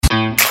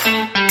Hello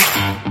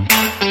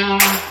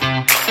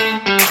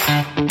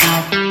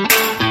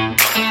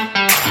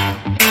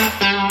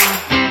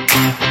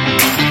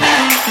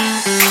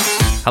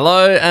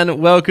and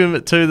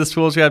welcome to the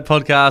Sports Grad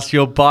Podcast,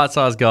 your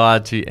bite-sized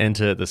guide to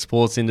enter the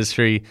sports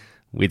industry.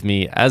 With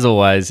me, as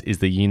always, is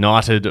the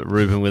United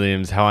Ruben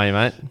Williams. How are you,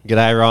 mate?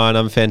 G'day, Ryan.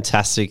 I'm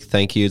fantastic.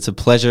 Thank you. It's a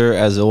pleasure,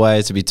 as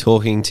always, to be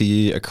talking to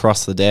you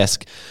across the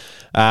desk.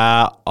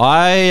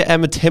 I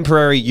am a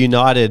temporary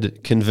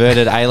United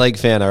converted A-League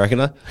fan, I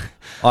reckon.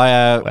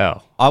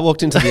 Wow. I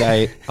walked into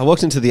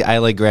the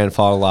A-League Grand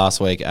Final last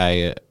week,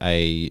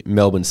 a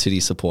Melbourne City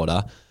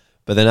supporter.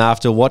 But then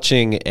after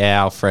watching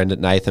our friend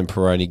Nathan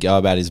Perrone go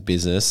about his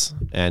business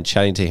and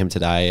chatting to him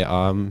today,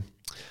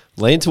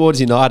 lean towards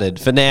United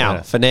for now.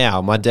 Yeah. For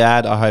now, my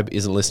dad, I hope,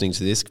 isn't listening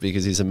to this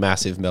because he's a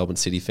massive Melbourne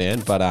City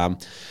fan.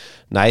 But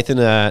Nathan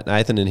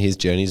and his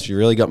journeys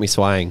really got me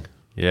swaying.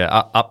 Yeah,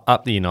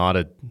 up the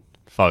United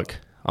folk.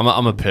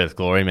 I'm a Perth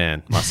Glory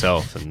man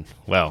myself, and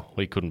well,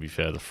 we couldn't be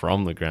further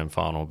from the grand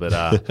final.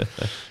 But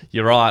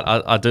you're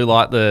right. I do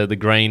like the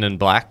green and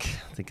black.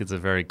 I think it's a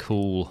very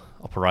cool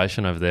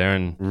operation over there,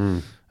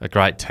 and a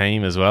great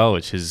team as well,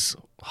 which is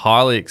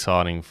highly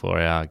exciting for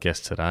our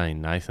guest today,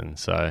 Nathan.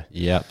 So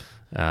yep.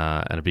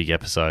 And a big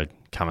episode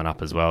coming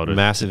up as well.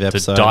 Massive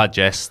episode. To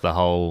digest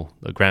the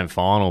grand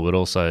final, but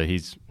also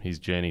his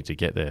journey to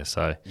get there.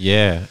 So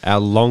yeah, our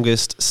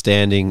longest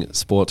standing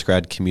sports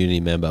grad community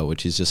member,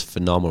 which is just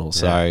phenomenal. Yeah.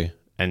 So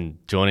and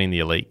joining the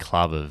elite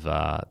club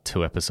of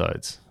 2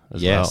 episodes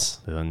as well.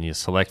 And your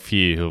select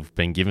few who have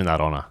been given that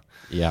honour.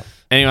 Yeah.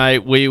 Anyway,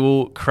 we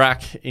will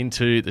crack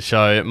into the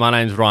show. My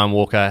name's Ryan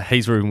Walker.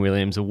 He's Ruben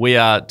Williams. We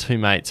are 2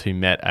 mates who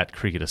met at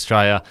Cricket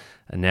Australia,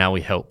 and now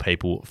we help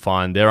people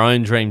find their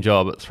own dream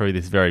job through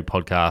this very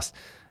podcast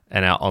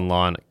and our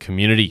online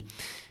community.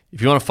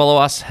 If you want to follow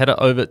us, head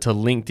over to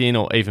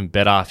LinkedIn, or even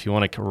better, if you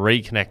want to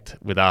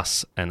reconnect with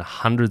us and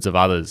hundreds of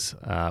others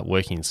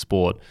working in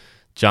sport,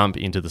 jump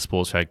into the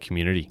Sports Trade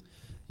community.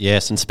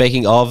 Yes, and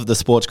speaking of the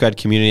Sports Grad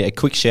community, a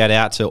quick shout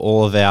out to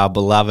all of our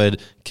beloved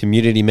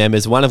community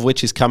members, one of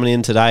which is coming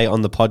in today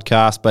on the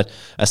podcast, but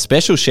a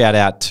special shout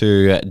out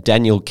to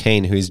Daniel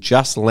Keane, who's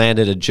just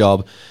landed a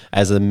job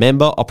as a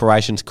member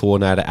operations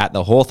coordinator at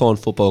the Hawthorn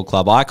Football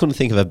Club. I couldn't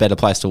think of a better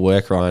place to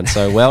work, Ryan,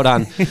 so well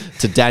done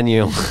to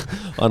Daniel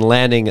on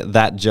landing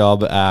that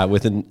job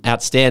with an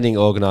outstanding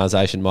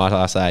organisation, might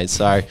I say.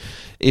 So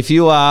if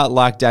you are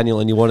like Daniel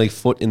and you want a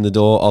foot in the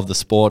door of the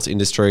sports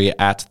industry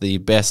at the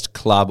best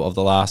club of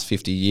the last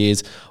 50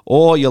 years,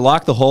 or you're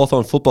like the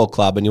Hawthorn Football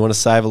Club and you want to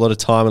save a lot of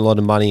time and a lot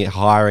of money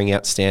hiring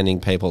outstanding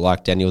people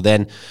like Daniel,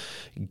 then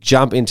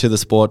jump into the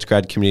sports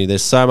grad community.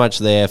 There's so much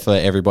there for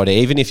everybody.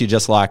 Even if you're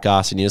just like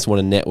us and you just want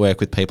to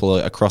network with people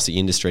across the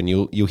industry, and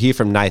you'll hear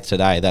from Nath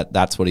today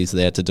that's what he's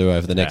there to do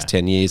over the next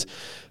 10 years.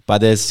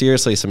 But there's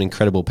seriously some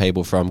incredible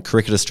people from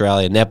Cricket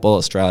Australia, Netball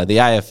Australia, the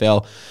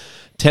AFL,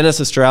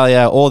 Tennis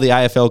Australia, all the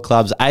AFL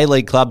clubs,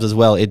 A-League clubs as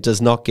well. It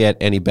does not get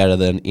any better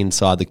than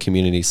inside the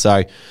community.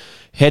 So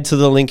head to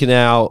the link in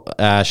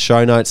our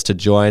show notes to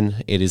join.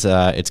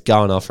 It's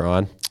going off,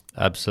 Ryan.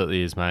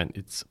 Absolutely is, mate.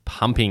 It's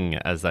pumping,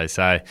 as they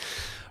say.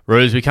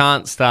 Ruse, we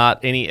can't start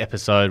any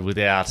episode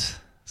without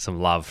some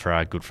love for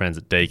our good friends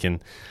at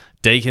Deakin.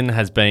 Deakin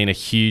has been a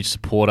huge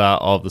supporter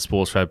of the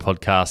Sports Trade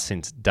podcast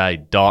since day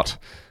dot.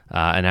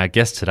 And our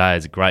guest today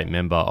is a great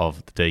member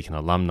of the Deakin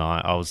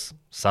alumni. I was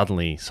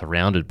suddenly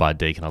surrounded by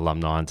Deakin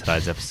alumni in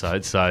today's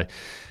episode, so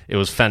it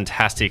was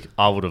fantastic.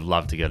 I would have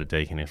loved to go to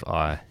Deakin if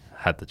I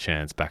had the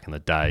chance back in the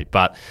day.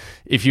 But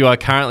if you are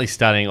currently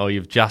studying or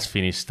you've just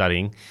finished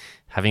studying,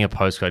 having a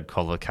postgrad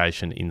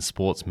qualification in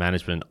sports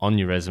management on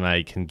your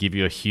resume can give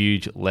you a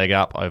huge leg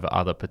up over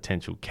other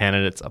potential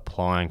candidates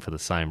applying for the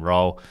same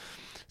role.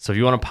 So if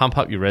you want to pump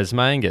up your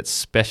resume and get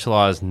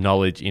specialised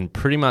knowledge in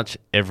pretty much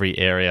every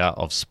area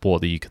of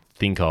sport that you could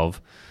think of,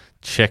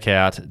 check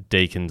out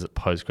Deakin's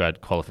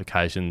postgrad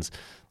qualifications.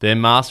 They're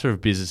Master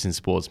of Business in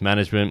Sports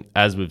Management,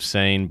 as we've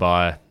seen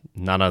by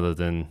none other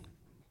than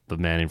the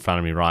man in front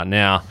of me right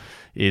now,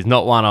 is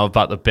not one of,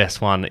 but the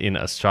best one in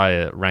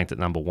Australia, ranked at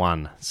number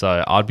 1.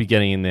 So I'd be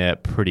getting in there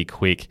pretty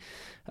quick.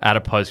 Add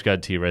a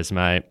postgrad to your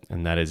resume,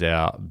 and that is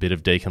our bit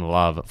of Deakin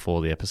love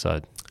for the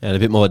episode. And a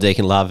bit more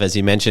Deakin love, as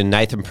you mentioned.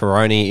 Nathan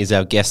Perrone is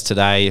our guest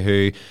today,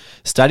 who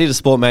studied a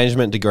sport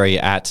management degree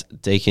at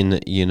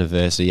Deakin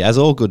University, as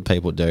all good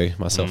people do,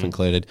 myself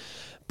included.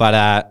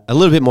 But a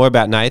little bit more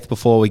about Nath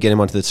before we get him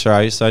onto the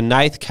show. So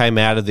Nath came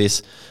out of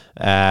this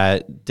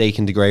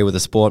Deakin degree with a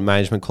sport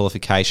management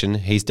qualification.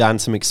 He's done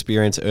some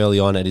experience early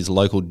on at his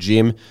local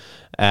gym,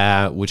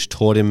 which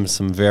taught him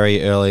some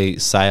very early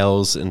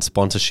sales and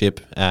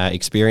sponsorship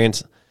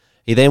experience.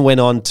 He then went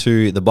on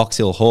to the Box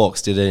Hill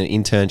Hawks, did an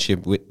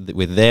internship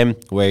with them,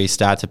 where he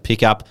started to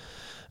pick up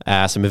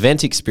some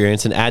event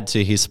experience and add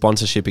to his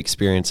sponsorship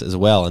experience as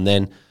well. And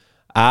then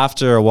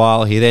after a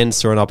while, he then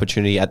saw an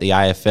opportunity at the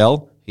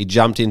AFL. He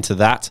jumped into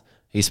that.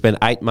 He spent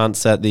 8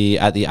 months at the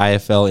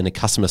AFL in a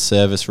customer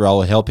service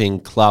role, helping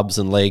clubs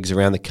and leagues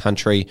around the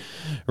country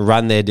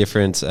run their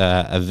different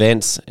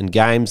events and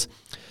games.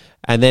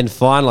 And then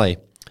finally,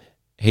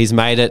 he's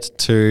made it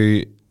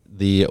to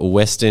the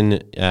Western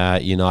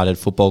United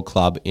Football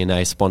Club in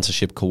a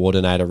sponsorship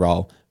coordinator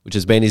role, which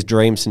has been his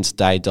dream since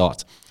day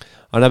dot.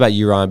 I don't know about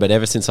you, Ryan, but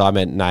ever since I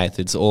met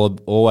Nathan, it's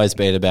always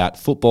been about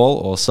football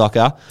or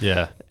soccer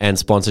and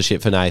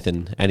sponsorship for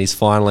Nathan. And he's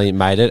finally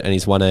made it, and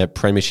he's won a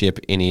premiership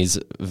in his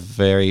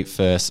very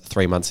first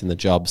 3 months in the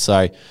job.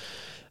 So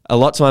a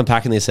lot to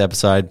unpack in this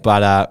episode.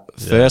 But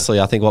firstly,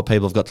 I think what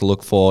people have got to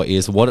look for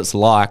is what it's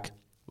like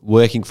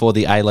working for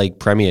the A-League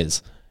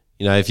Premiers.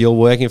 You know, if you're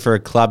working for a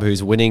club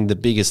who's winning the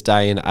biggest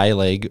day in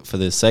A-League for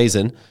the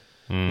season,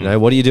 you know,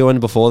 what are you doing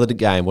before the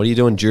game? What are you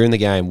doing during the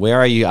game? Where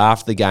are you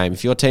after the game?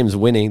 If your team's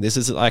winning, this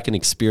is like an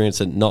experience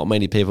that not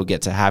many people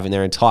get to have in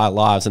their entire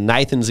lives. And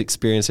Nathan's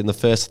experienced in the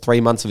first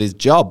 3 months of his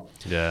job.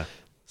 Yeah.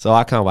 So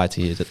I can't wait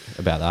to hear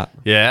about that.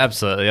 Yeah,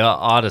 absolutely.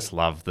 I just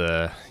love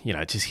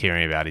just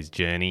hearing about his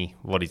journey,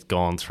 what he's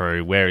gone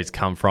through, where he's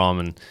come from,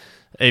 and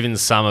even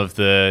some of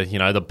the,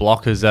 the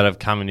blockers that have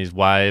come in his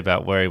way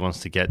about where he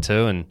wants to get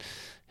to. And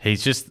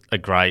he's just a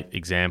great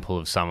example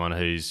of someone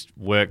who's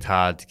worked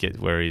hard to get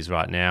where he is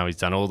right now. He's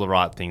done all the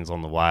right things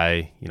on the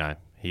way.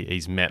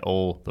 He's met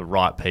all the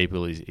right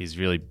people. He's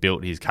really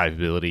built his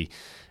capability,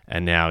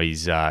 and now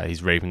he's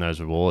reaping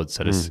those rewards.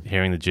 So just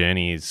hearing the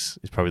journey is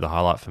probably the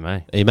highlight for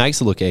me. He makes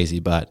it look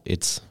easy, but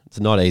it's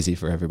not easy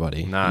for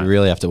everybody. No. You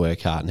really have to work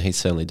hard, and he's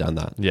certainly done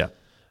that. Yeah.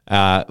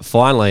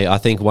 Finally, I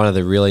think one of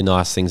the really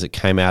nice things that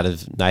came out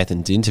of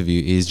Nathan's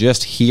interview is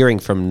just hearing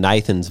from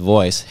Nathan's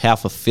voice how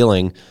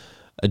fulfilling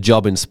a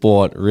job in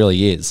sport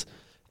really is,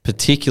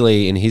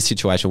 particularly in his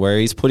situation where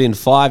he's put in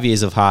 5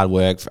 years of hard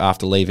work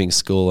after leaving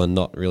school and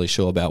not really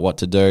sure about what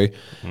to do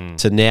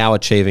to now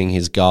achieving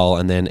his goal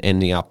and then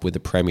ending up with the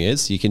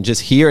Premiers. You can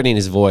just hear it in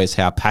his voice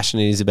how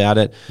passionate he is about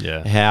it,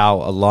 how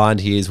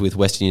aligned he is with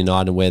Western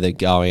United and where they're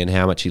going, and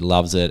how much he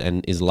loves it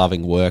and is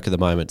loving work at the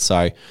moment.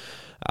 So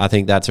I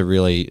think that's a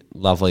really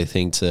lovely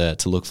thing to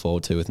look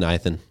forward to with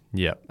Nathan.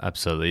 Yeah,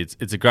 absolutely.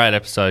 It's a great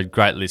episode,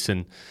 great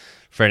listen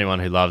for anyone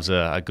who loves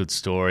a good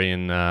story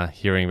and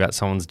hearing about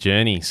someone's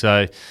journey.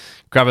 So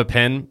grab a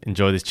pen,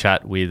 enjoy this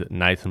chat with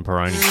Nathan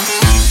Perrone.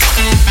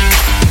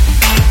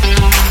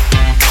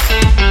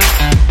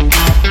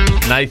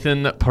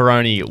 Nathan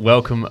Perrone,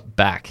 welcome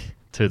back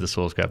to the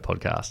Source Grab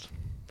podcast.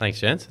 Thanks,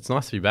 gents. It's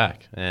nice to be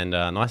back and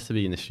nice to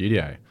be in the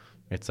studio.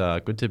 It's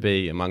good to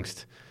be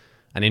amongst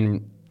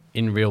an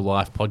in real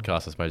life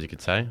podcast, I suppose you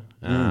could say.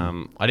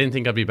 I didn't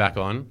think I'd be back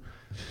on.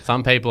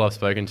 Some people I've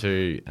spoken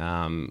to,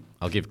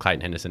 I'll give Clayton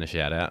Henderson a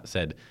shout out,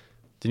 said,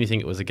 didn't you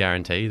think it was a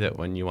guarantee that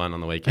when you won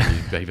on the weekend,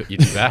 you'd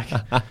be back?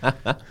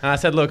 And I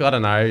said, look, I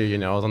don't know.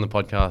 I was on the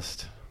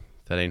podcast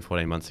 13,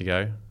 14 months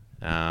ago.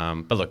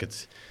 But look,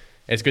 it's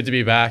good to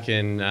be back.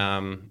 And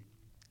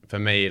for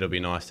me, it'll be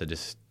nice to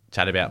just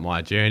chat about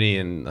my journey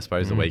and I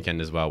suppose the weekend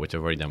as well, which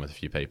I've already done with a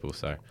few people.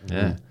 So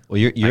yeah, well,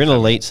 you're an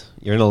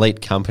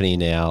elite company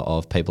now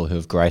of people who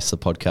have graced the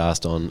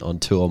podcast on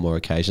 2 or more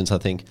occasions. I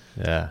think.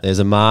 Yeah,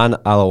 there's Aman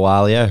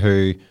Alawalia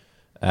who,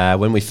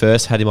 when we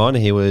first had him on,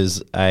 he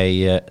was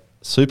a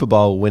Super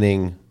Bowl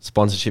winning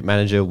sponsorship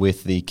manager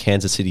with the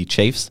Kansas City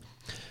Chiefs.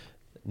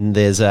 And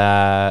there's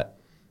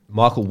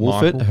Michael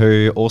Wolford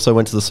who also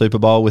went to the Super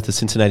Bowl with the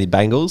Cincinnati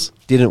Bengals,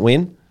 didn't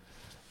win.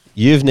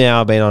 You've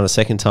now been on a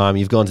second time.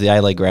 You've gone to the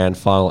A-League Grand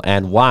Final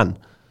and won.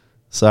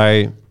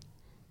 So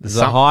there's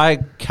a high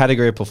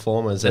category of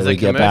performers that we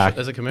get back.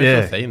 There's a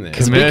commercial theme there.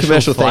 It's a big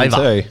commercial theme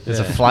too. There's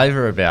a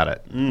flavour about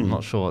it. I'm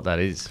not sure what that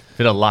is.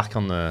 Bit of luck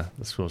on the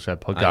School Show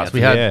podcast.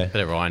 We had a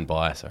bit of Ryan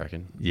bias, I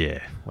reckon.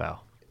 Yeah,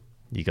 well,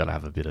 you got to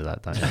have a bit of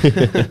that, don't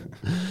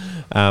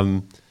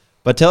you?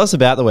 But tell us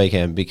about the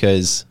weekend,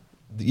 because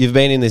you've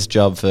been in this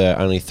job for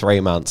only 3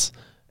 months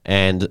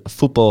and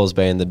football has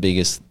been the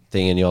biggest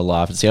thing in your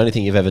life. It's the only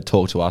thing you've ever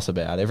talked to us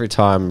about. Every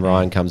time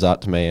Ryan comes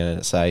up to me and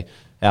I say,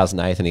 how's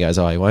Nathan? He goes,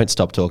 he won't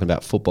stop talking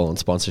about football and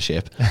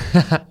sponsorship.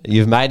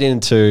 You've made it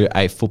into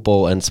a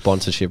football and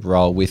sponsorship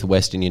role with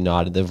Western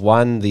United. They've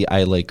won the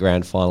A-League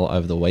Grand Final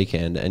over the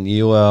weekend and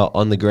you were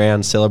on the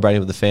ground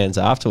celebrating with the fans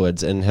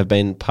afterwards and have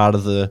been part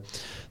of the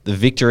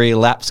victory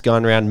laps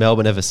going around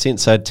Melbourne ever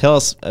since. So tell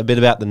us a bit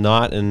about the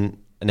night and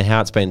how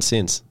it's been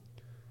since.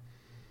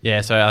 Yeah,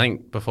 so I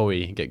think before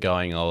we get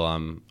going,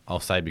 I'll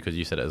say, because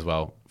you said it as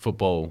well,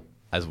 football,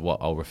 as what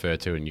I'll refer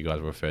to and you guys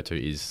will refer to,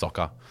 is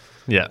soccer.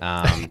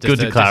 Yeah, good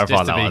to clarify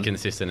just that to one. be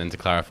consistent and to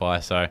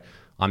clarify. So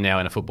I'm now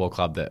in a football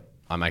club that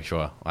I make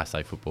sure I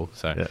say football.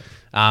 So,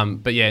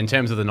 but yeah, in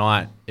terms of the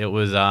night, it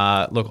was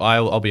look,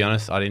 I'll be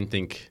honest, I didn't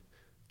think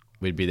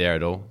we'd be there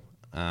at all.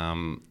 I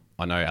know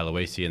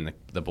Aloisi and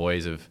the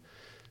boys have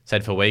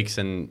said for weeks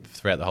and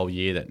throughout the whole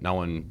year that no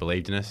one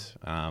believed in us.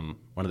 One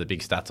of the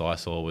big stats I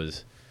saw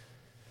was,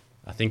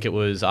 I think it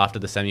was after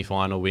the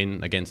semi-final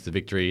win against the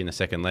Victory in the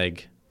second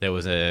leg, there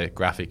was a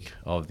graphic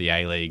of the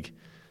A-League,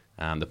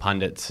 the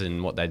pundits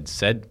and what they'd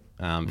said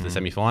for the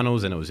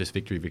semi-finals, and it was just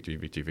victory, victory,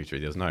 victory, victory.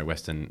 There was no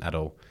Western at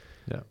all.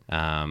 Yeah.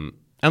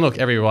 And look,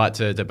 every right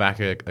to back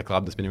a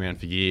club that's been around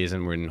for years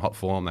and we're in hot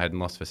form. They hadn't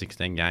lost for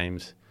 16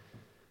 games.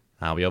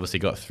 We obviously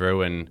got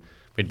through and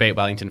we'd beat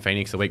Wellington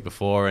Phoenix the week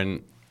before,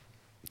 and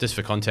just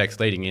for context,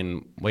 leading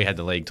in, we had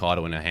the league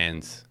title in our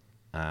hands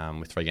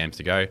with 3 games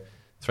to go.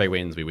 3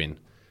 wins, we win.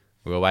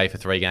 We were away for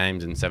 3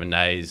 games in 7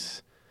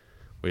 days.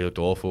 We looked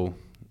awful.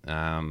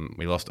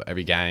 We lost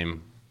every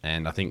game,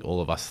 and I think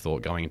all of us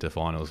thought going into the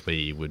finals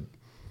we would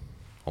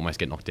almost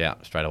get knocked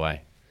out straight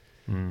away.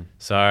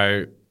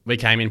 So we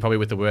came in probably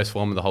with the worst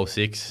form of the whole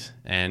 6,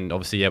 and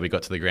obviously, we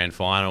got to the grand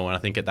final, and I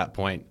think at that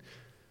point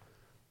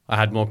I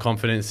had more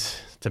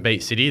confidence to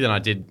beat City than I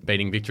did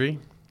beating Victory,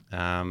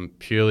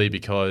 purely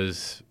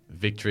because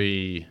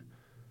Victory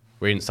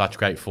were in such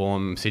great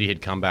form. City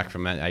had come back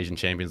from an Asian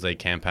Champions League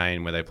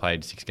campaign where they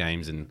played 6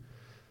 games in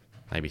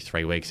maybe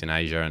 3 weeks in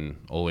Asia and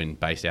all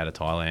based out of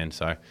Thailand.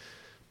 So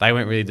they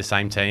weren't really the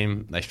same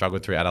team. They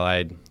struggled through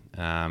Adelaide.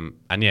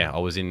 I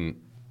was in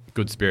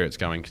good spirits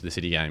going to the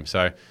City game.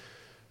 So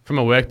from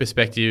a work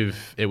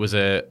perspective, it was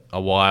a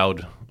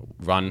wild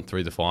run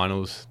through the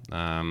finals,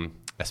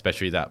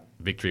 especially that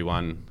Victory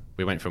one.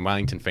 We went from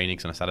Wellington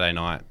Phoenix on a Saturday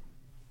night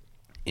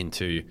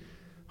into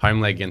home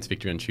leg against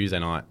Victory on Tuesday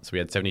night. So we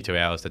had 72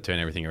 hours to turn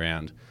everything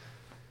around.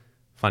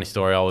 Funny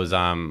story,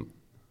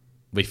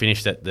 we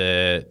finished at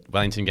the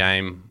Wellington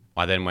game.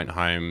 I then went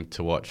home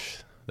to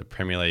watch the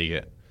Premier League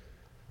at,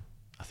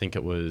 I think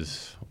it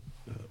was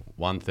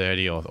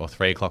 1:30 or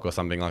 3 o'clock or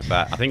something like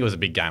that. I think it was a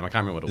big game. I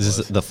can't remember what it was. Is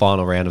this the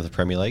final round of the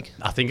Premier League?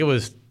 I think it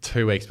was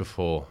 2 weeks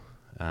before.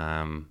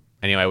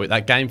 Anyway,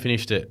 that game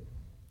finished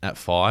at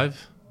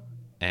 5,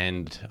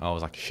 and I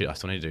was like, shit, I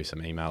still need to do some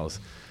emails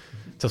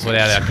to sort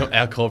out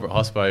our corporate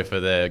hospo for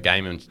the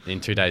game in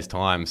 2 days'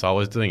 time. So I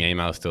was doing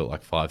emails still at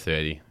like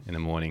 5:30 in the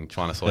morning,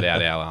 trying to sort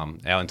out our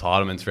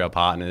entitlements for our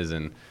partners,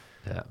 and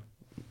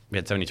we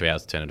had 72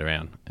 hours to turn it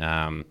around.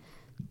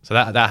 So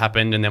that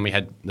happened, and then we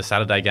had the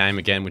Saturday game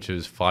again, which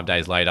was 5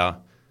 days later.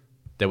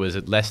 There was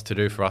less to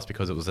do for us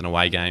because it was an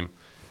away game.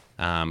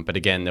 But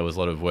again, there was a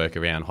lot of work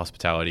around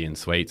hospitality and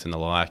suites and the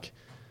like.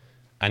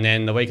 And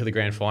then the week of the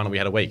grand final, we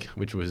had a week,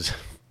 which was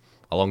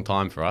a long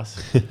time for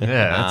us.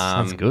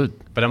 That's good.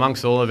 But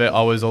amongst all of it,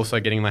 I was also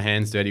getting my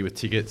hands dirty with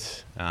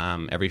tickets.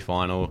 Every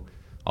final,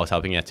 I was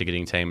helping our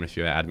ticketing team and a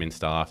few admin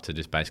staff to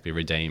just basically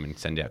redeem and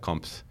send out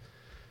comps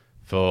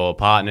for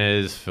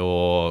partners,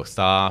 for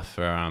staff,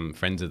 for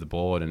friends of the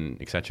board,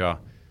 and etc.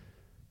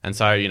 And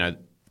so,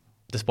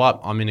 despite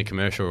I'm in a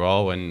commercial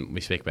role, and we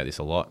speak about this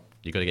a lot,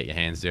 you got to get your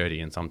hands dirty,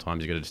 and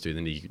sometimes you got to just do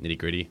the nitty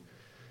gritty.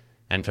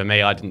 And for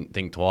me, I didn't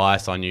think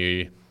twice. I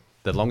knew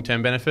the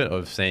long-term benefit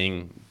of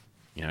seeing,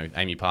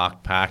 Amy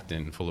Park packed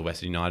and full of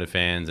Western United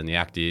fans and the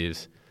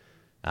actives.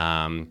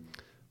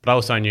 But I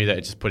also knew that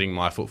it's just putting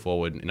my foot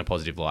forward in a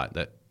positive light,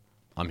 that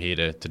I'm here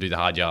to do the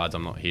hard yards.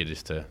 I'm not here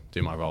just to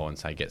do my role and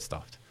say, get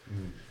stuffed.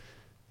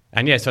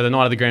 And so the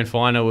night of the grand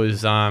final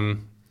was,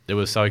 it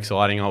was so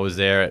exciting. I was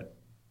there at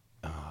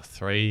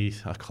 3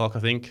 o'clock,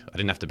 I think. I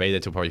didn't have to be there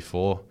till probably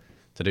 4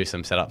 to do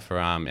some setup for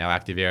our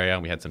active area.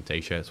 We had some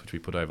T-shirts, which we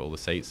put over all the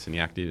seats in the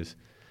actives.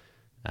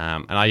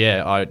 And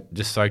I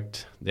just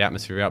soaked the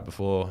atmosphere up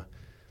before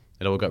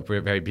it all got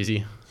very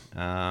busy.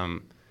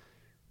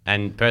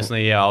 And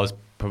personally, I was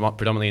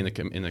predominantly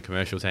in the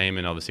commercial team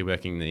and obviously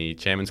working the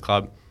chairman's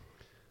club.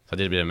 So I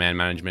did a bit of man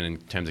management in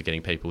terms of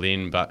getting people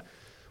in, but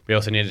we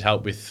also needed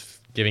help with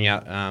giving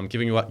out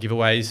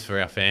giveaways for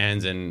our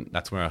fans, and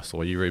that's where I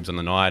saw you, Rubes, on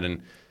the night.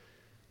 And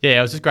it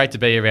was just great to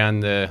be around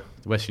the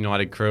West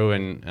United crew,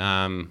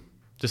 and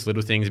just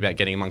little things about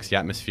getting amongst the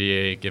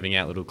atmosphere, giving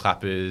out little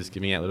clappers,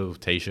 giving out little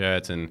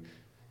T-shirts, and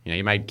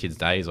you made kids'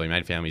 days or you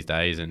made families'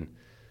 days. And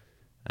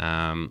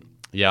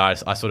I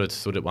sort of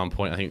stood at one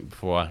point, I think,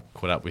 before I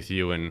caught up with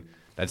you, and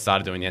they'd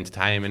started doing the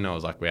entertainment. And I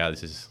was like, wow,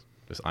 this is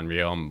just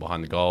unreal. I'm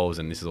behind the goals,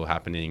 and this is all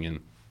happening. And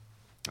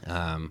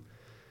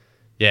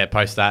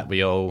post that,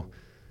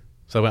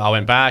 so I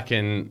went back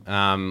and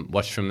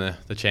watched from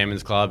the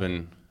chairman's club,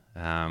 and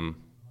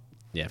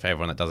for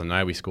everyone that doesn't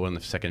know, we scored in the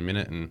 2nd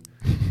minute, and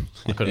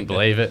I couldn't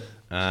believe it.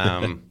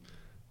 It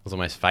was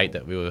almost fate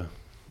that we were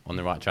on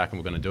the right track and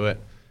we were going to do it.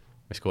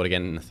 We scored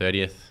again in the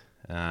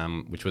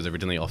 30th, which was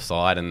originally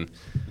offside, and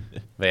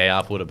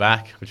VAR pulled it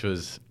back, which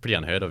was pretty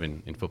unheard of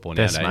in football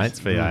nowadays.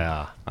 Best mates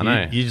VAR. I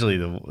know. Usually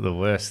the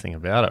worst thing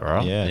about it,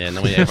 right? Yeah, and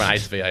everyone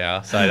hates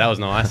VAR, so that was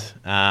nice.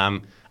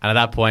 And at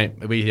that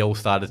point, we all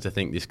started to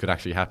think this could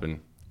actually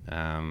happen.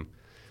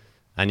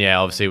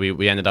 Obviously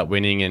we ended up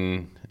winning,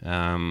 and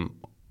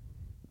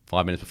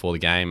 5 minutes before the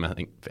game, I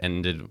think,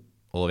 ended,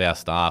 all of our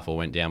staff all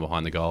went down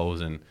behind the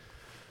goals, and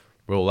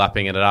we're all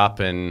lapping it up,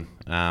 and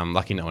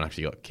lucky no one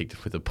actually got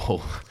kicked with the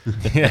ball.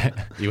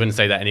 You wouldn't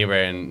see that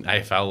anywhere in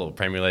AFL or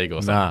Premier League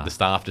or something. Nah. The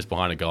staff just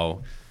behind a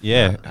goal.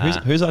 Yeah.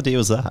 Whose idea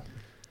was that?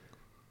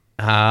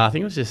 I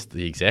think it was just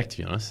the exec, to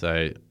be honest.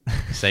 So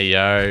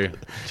CEO,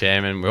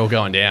 chairman, we're all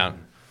going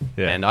down.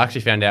 Yeah. And I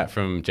actually found out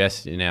from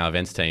Jess in our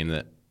events team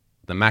that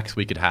the max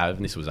we could have,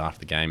 and this was after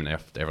the game and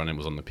after everyone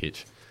was on the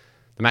pitch,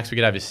 the max we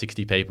could have is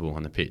 60 people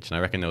on the pitch, and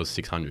I reckon there was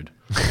 600.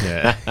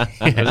 Yeah.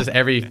 It was just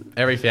every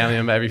family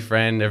member, every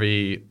friend of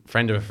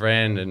a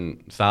friend,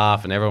 and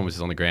staff, and everyone was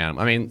just on the ground.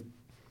 I mean,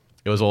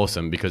 it was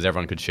awesome because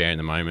everyone could share in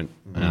the moment.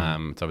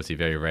 It's obviously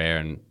very rare,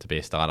 and to be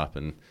a startup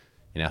and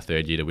in our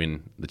 3rd year to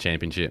win the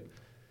championship.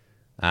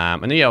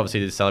 And then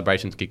obviously the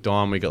celebrations kicked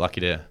on. We got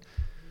lucky to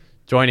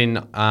join in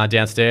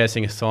downstairs,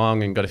 sing a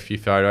song, and got a few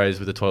photos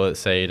with the toilet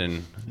seat.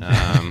 And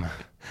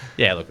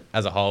yeah, look,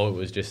 as a whole, it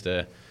was just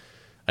a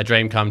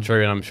dream come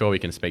true. And I'm sure we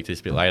can speak to this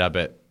a bit later,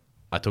 but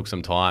I took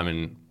some time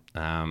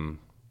and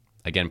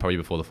again, probably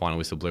before the final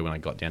whistle blew when I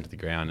got down to the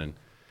ground and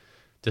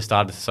just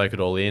started to soak it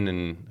all in.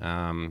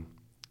 And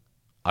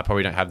I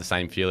probably don't have the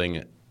same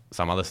feeling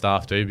some other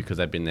staff do because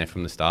they've been there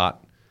from the start.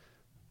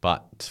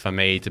 But for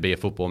me to be a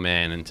football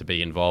man and to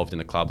be involved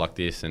in a club like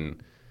this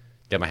and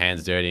get my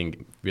hands dirty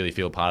and really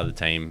feel part of the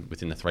team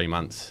within the 3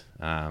 months,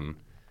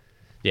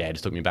 it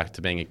just took me back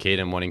to being a kid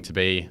and wanting to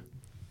be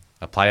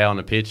a player on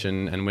a pitch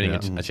and winning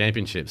a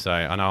championship. So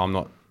I know I'm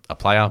not a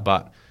player,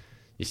 but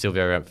you're still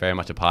very, very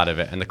much a part of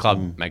it. And the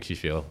club makes you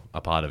feel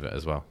a part of it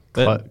as well.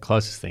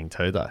 Closest thing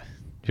too, though,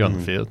 if you're on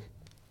the field.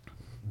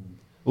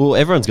 Well,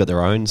 everyone's got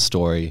their own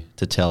story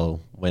to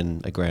tell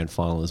when a grand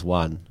final is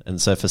won. And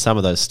so for some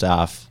of those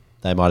staff,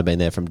 they might have been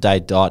there from day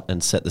dot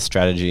and set the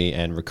strategy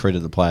and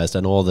recruited the players,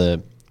 done all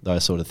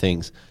those sort of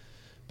things.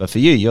 But for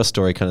you, your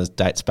story kind of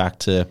dates back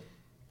to,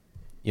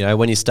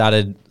 when you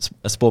started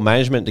a sport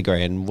management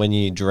degree and when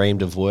you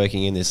dreamed of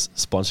working in this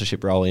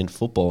sponsorship role in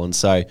football. And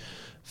so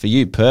for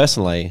you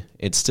personally,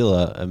 it's still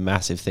a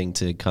massive thing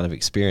to kind of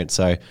experience.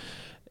 So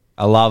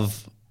I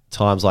love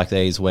times like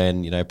these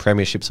when,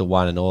 premierships are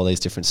won and all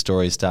these different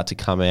stories start to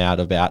come out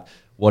about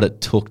what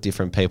it took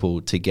different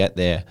people to get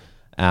there.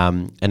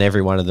 And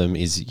every one of them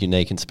is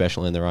unique and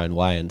special in their own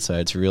way. And so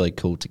it's really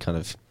cool to kind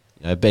of,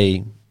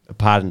 be a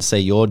part and see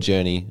your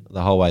journey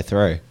the whole way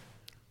through.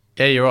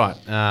 Yeah, you're right.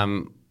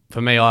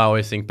 For me, I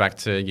always think back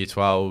to year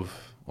 12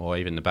 or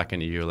even the back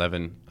end of year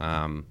 11.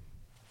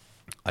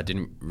 I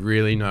didn't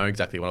really know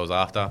exactly what I was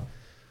after.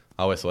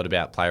 I always thought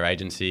about player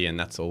agency, and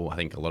that's all I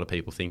think a lot of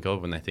people think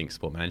of when they think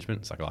sport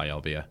management. It's like, oh, yeah,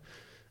 I'll be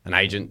an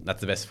agent.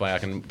 That's the best way I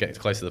can get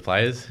close to the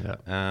players.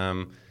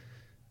 Yeah.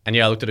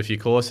 I looked at a few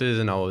courses,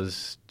 and I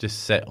was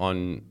just set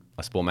on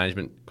a sport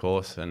management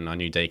course, and I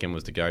knew Deakin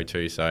was the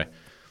go-to. So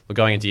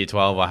going into year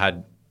 12, I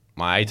had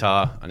my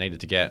ATAR I needed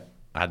to get.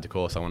 I had the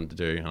course I wanted to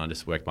do, and I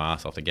just worked my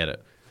ass off to get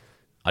it.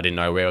 I didn't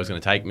know where it was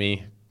going to take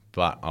me,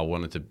 but I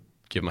wanted to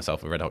give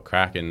myself a red-hot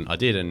crack, and I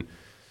did. And,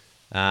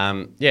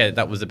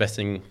 that was the best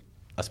thing,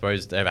 I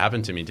suppose, that ever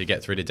happened to me, to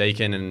get through to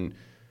Deakin. And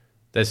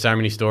there's so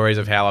many stories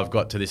of how I've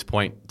got to this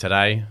point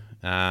today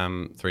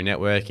through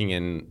networking,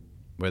 and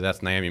whether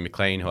that's Naomi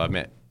McLean, who I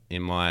met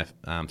in my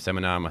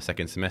seminar in my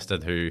second semester,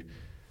 who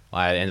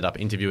I ended up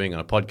interviewing on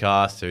a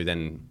podcast, who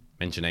then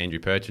mentioned Andrew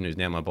Perchin, who's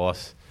now my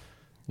boss.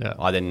 Yeah.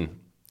 I then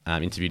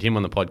interviewed him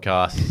on the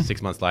podcast.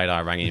 6 months later,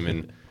 I rang him,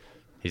 and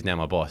he's now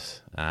my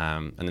boss.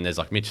 And then there's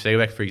like Mitch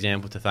Seeweck, for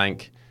example, to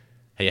thank.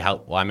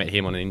 I met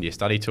him on an India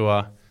study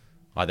tour.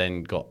 I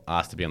then got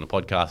asked to be on the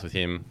podcast with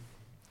him,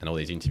 and all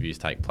these interviews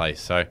take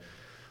place. So,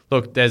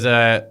 look, there's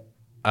a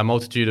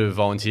multitude of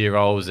volunteer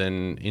roles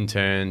and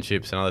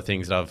internships and other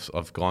things that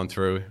I've gone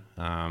through.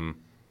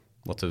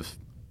 Lots of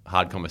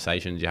hard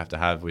conversations you have to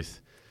have with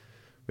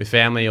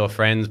family or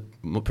friends,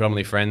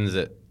 predominantly friends,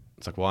 that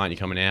it's like, why aren't you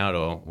coming out,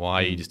 or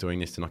why are you just doing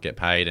this to not get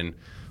paid? And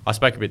I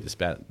spoke a bit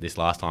about this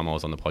last time I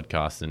was on the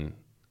podcast, and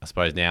I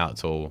suppose now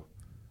it's all,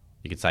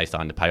 you could say,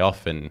 starting to pay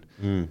off. And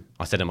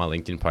I said in my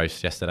LinkedIn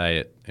post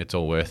yesterday, it's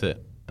all worth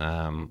it.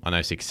 I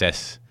know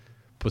success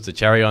puts a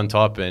cherry on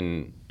top,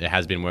 and it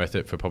has been worth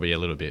it for probably a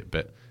little bit.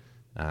 But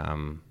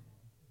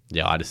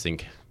I just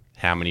think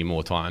how many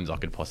more times I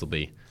could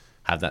possibly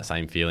have that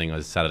same feeling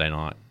as Saturday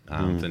night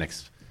for the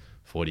next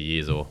 40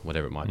 years or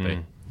whatever it might be.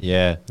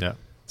 Yeah.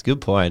 It's a good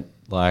point.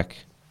 Like,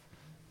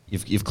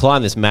 you've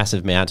climbed this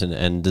massive mountain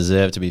and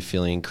deserve to be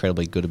feeling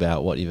incredibly good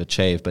about what you've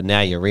achieved. But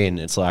now you're in.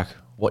 It's like,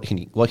 what can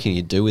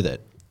you do with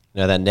it?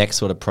 That next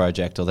sort of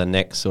project or the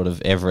next sort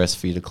of Everest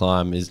for you to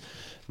climb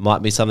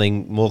might be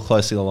something more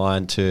closely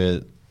aligned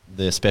to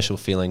the special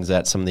feelings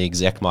that some of the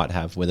exec might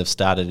have, where they've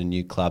started a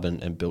new club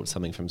and built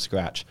something from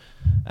scratch.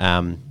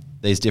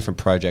 These different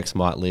projects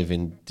might live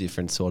in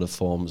different sort of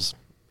forms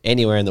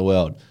anywhere in the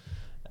world.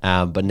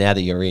 But now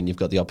that you're in, you've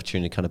got the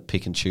opportunity to kind of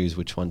pick and choose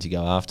which ones you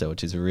go after,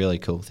 which is a really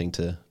cool thing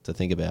to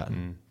think about.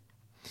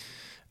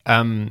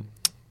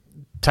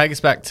 Take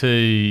us back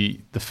to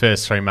the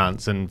first 3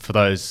 months, and for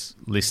those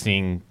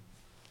listening,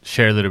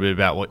 share a little bit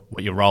about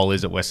what your role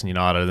is at Western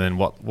United, and then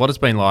what it's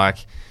been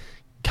like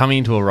coming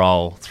into a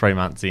role 3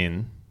 months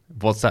in.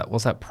 What's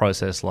that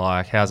process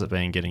like? How's it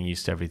been getting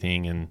used to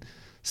everything and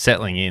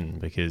settling in?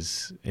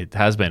 Because it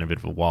has been a bit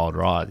of a wild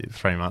ride,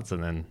 3 months,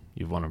 and then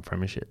you've won a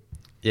premiership.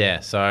 Yeah,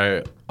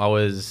 so I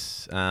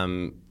was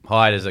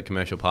hired as a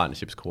commercial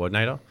partnerships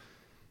coordinator,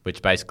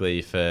 which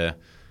basically, for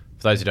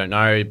those who don't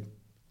know,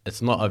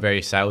 it's not a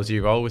very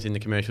salesy role within the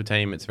commercial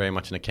team. It's very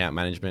much an account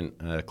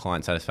management,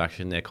 client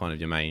satisfaction. They're kind of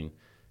your main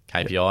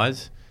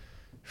KPIs. Yep.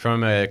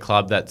 From a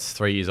club that's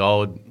 3 years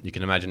old, you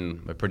can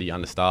imagine we're pretty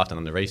understaffed and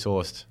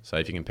under-resourced. So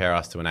if you compare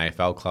us to an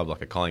AFL club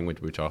like a Collingwood,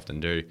 which I often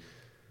do,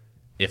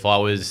 if I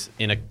was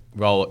in a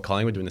role at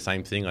Collingwood doing the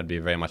same thing, I'd be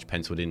very much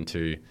penciled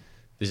into,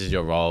 this is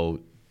your role.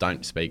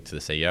 Don't speak to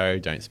the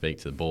CEO. Don't speak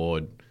to the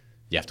board.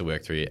 You have to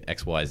work through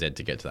X, Y, Z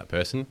to get to that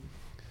person.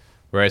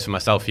 Whereas for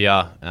myself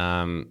here,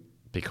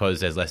 because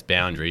there's less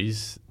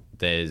boundaries,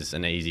 there's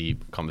an easy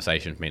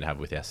conversation for me to have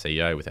with our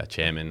CEO, with our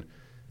chairman.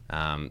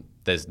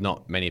 There's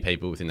not many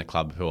people within the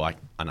club who I'm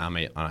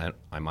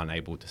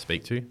unable to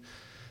speak to.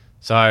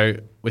 So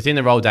within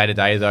the role day to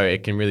day, though,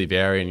 it can really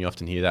vary, and you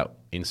often hear that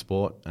in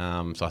sport.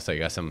 So I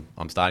guess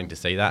I'm starting to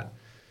see that.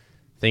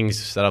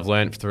 Things that I've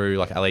learned through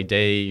like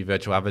LED,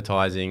 virtual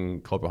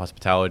advertising, corporate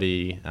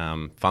hospitality,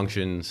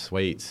 functions,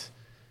 suites,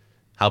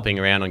 helping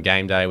around on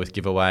game day with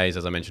giveaways,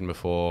 as I mentioned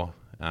before,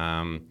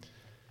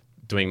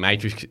 doing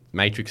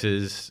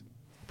matrices,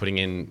 putting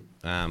in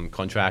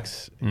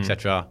contracts,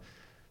 etc.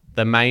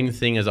 The main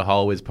thing as a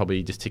whole is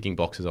probably just ticking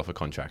boxes off a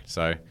contract.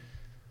 So,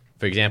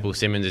 for example,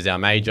 Simmons is our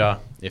major.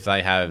 If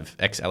they have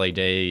X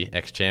LED,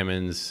 X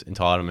chairman's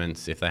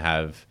entitlements, if they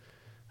have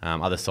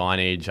other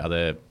signage,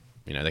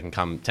 they can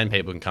come. 10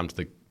 people can come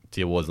to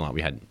the awards night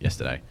we had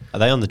yesterday. Are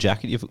they on the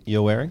jacket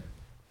you're wearing?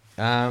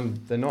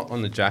 They're not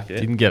on the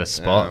jacket. Didn't get a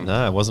spot.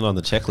 No, it wasn't on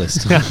the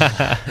checklist.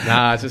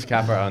 Nah, it's just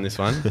Capra on this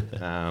one.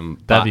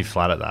 They'd be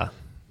flat at that.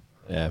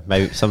 Yeah,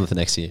 maybe something for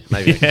next year.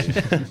 Maybe.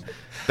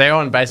 They're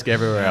on basically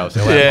everywhere else.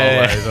 They'll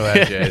have polos, they'll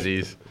have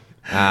jerseys.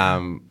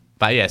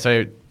 But yeah,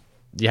 so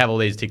you have all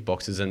these tick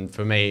boxes, and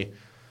for me,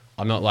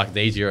 I'm not like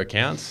these are your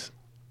accounts,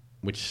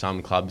 which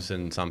some clubs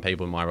and some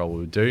people in my role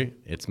will do.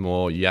 It's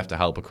more you have to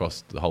help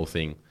across the whole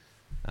thing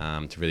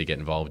to really get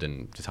involved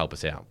and just help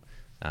us out.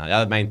 The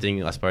other main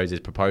thing, I suppose, is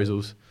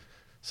proposals.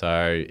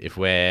 So if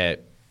we're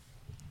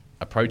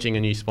approaching a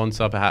new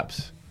sponsor,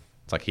 perhaps,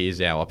 it's like,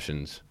 here's our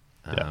options.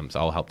 So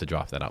I'll help to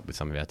draft that up with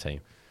some of our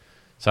team.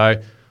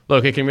 So,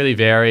 look, it can really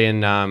vary,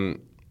 and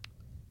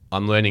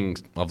I've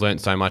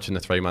learned so much in the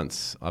 3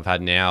 months I've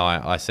had now.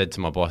 I said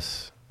to my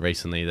boss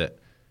recently that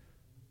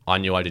I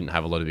knew I didn't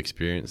have a lot of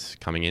experience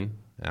coming in.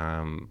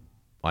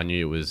 I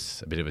knew it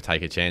was a bit of a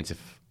take a chance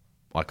if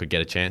I could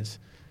get a chance.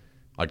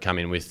 I'd come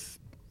in with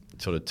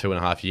sort of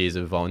 2.5 years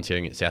of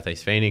volunteering at South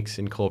East Phoenix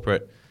in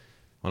corporate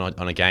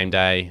on a game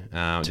day.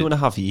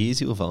 2.5 years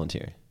you were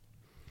volunteering?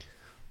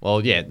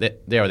 Well, yeah,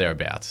 there or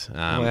thereabouts.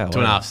 Wow,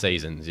 2.5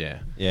 seasons, yeah.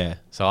 Yeah.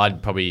 So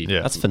I'd probably...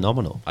 Yeah. That's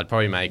phenomenal. I'd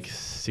probably make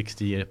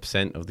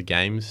 60% of the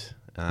games.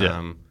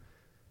 And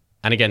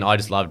again, I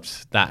just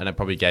loved that, and it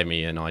probably gave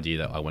me an idea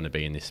that I want to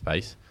be in this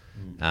space.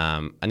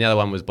 And the other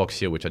one was Box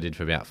Hill, which I did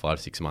for about 5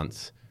 to 6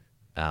 months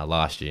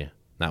last year.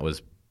 That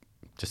was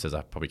just as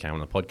I probably came on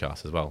the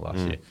podcast as well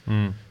last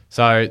year.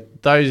 So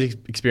those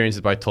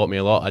experiences both taught me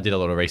a lot. I did a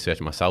lot of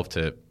research myself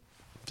to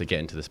get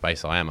into the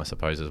space I am, I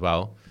suppose, as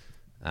well.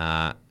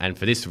 And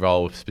for this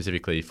role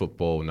specifically,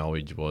 football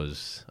knowledge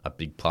was a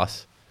big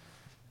plus.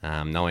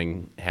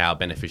 Knowing how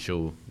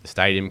beneficial the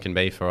stadium can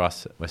be for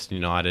us at Western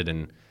United,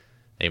 and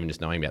even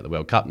just knowing about the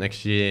World Cup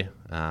next year,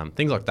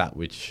 things like that,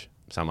 which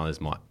some others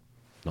might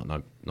not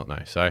know.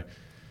 So,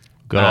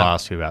 got to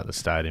ask you about the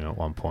stadium at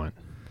one point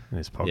in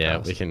this podcast. Yeah,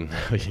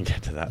 we can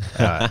get to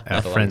that.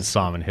 Our friend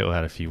Simon Hill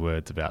had a few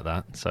words about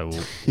that, so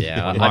we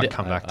might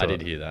come back to it. I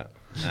did hear that.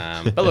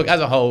 But look, as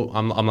a whole,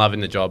 I'm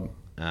loving the job.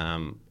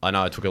 I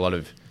know I took a lot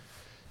of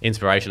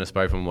inspiration, I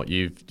suppose, from what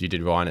you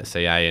did, Ryan, at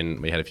CA,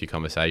 and we had a few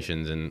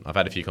conversations, and I've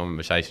had a few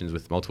conversations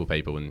with multiple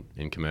people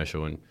in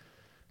commercial, and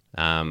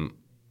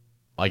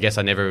I guess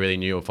I never really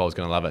knew if I was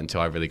going to love it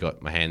until I really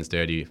got my hands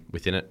dirty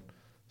within it.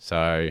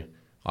 So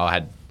I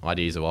had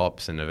ideas of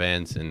ops and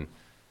events, and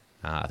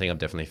I think I've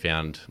definitely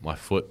found my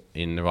foot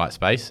in the right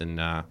space, and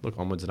look,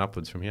 onwards and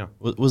upwards from here.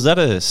 Was that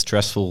a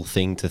stressful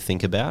thing to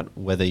think about,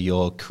 whether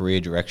your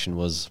career direction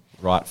was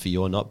right for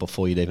you or not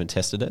before you'd even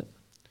tested it?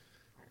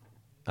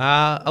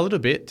 A little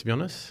bit, to be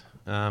honest,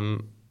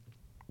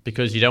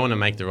 because you don't want to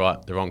make the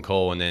wrong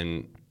call and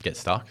then get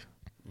stuck.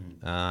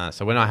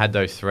 So when I had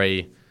those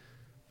three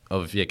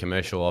of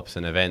commercial ops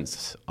and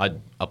events, I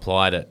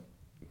applied at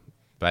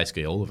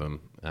basically all of them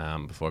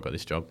before I got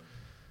this job.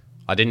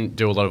 I didn't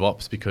do a lot of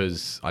ops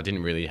because I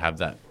didn't really have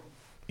that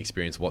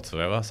experience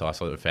whatsoever, so I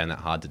sort of found that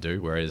hard to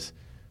do, whereas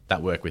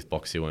that work with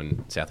Box Hill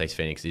and South East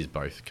Phoenix is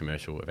both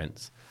commercial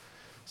events.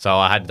 So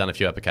I had done a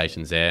few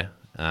applications there.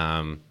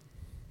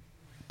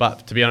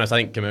 But to be honest, I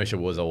think commercial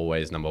was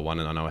always number one,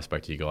 and I know I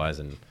spoke to you guys,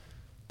 and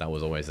that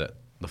was always at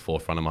the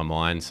forefront of my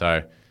mind.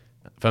 So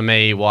for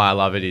me, why I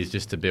love it is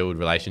just to build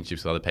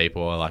relationships with other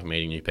people. I like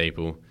meeting new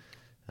people.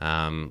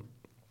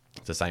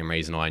 It's the same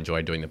reason I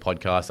enjoyed doing the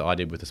podcast that I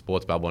did with the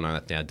Sports Bubble. I know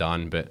that's now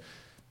done, but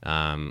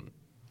I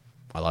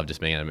love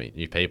just being able to meet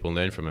new people and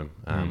learn from them.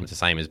 It's the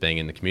same as being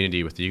in the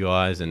community with you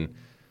guys, and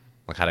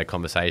I had a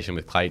conversation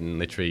with Clayton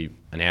literally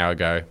an hour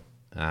ago.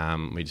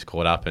 We just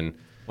caught up, and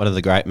one of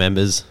the great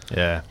members.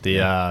 Yeah, the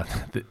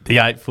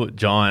 8-foot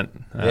giant,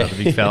 the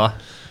big fella.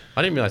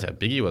 I didn't realise how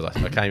big he was. I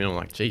came in and I'm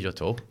like, geez, you're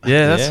tall.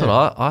 Yeah, that's what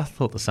I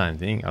thought the same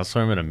thing. I saw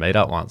him at a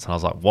meet-up once, and I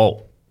was like,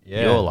 whoa,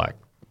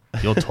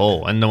 you're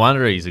tall. And no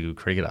wonder he's a good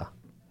cricketer.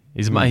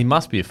 He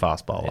must be a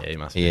fast bowler. Yeah, he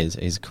must be. He is.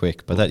 He's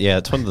quick. But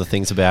it's one of the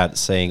things about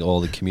seeing all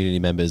the community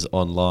members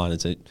online.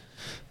 It's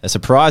a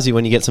surprise you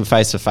when you get some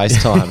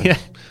face-to-face time. Yeah.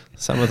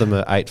 Some of them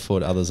are 8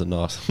 foot, others are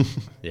not.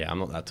 Yeah, I'm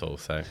not that tall,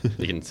 so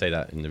you can see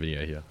that in the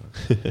video here.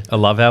 I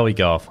love how we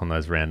go off on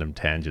those random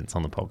tangents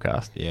on the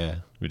podcast. Yeah.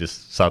 We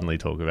just suddenly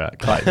talk about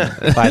Clayton.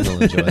 Clayton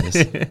will enjoy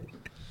this.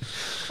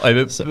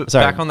 But sorry.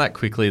 back on that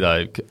quickly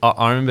though,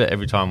 I remember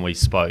every time we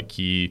spoke,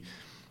 you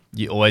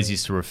always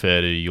used to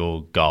refer to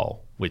your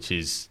goal, which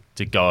is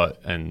to go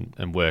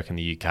and work in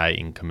the UK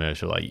in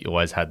commercial. Like you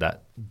always had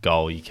that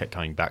goal you kept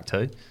coming back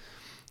to.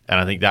 And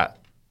I think that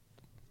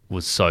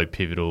was so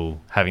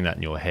pivotal, having that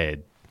in your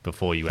head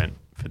before you went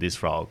for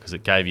this role, because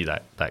it gave you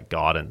that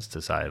guidance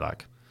to say,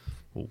 like,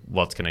 well,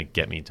 what's going to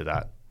get me to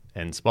that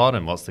end spot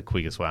and what's the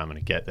quickest way I'm going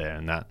to get there.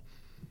 And that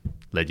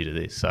led you to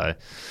this. So I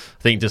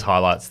think it just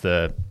highlights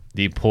the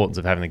importance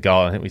of having the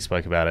goal. I think we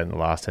spoke about it in the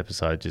last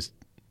episode, just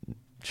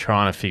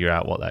trying to figure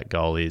out what that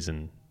goal is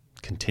and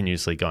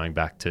continuously going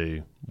back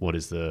to what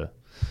is the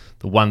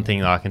one thing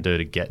that I can do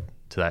to get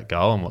to that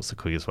goal and what's the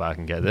quickest way I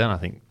can get there. And I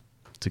think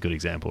it's a good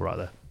example right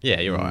there. Yeah,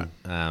 you're right.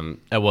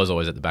 It was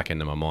always at the back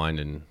end of my mind,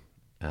 and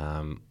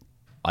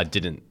I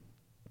didn't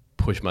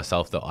push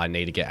myself that I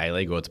need to get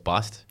A-League or it's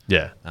bust.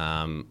 Yeah.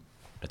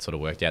 It sort of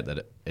worked out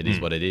that it is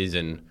what it is,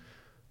 and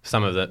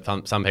some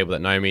people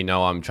that know me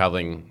know I'm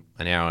travelling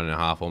an hour and a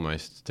half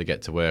almost to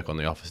get to work on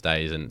the office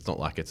days, and it's not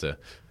like it's a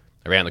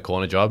around the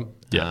corner job.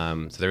 Yeah.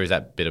 So there is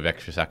that bit of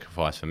extra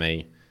sacrifice for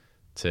me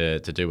to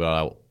do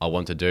what I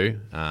want to do,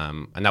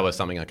 and that was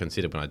something I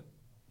considered when I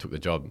took the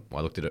job. I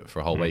looked at it for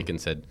a whole week and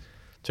said,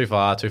 too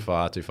far,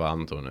 I'm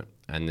not doing it.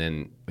 And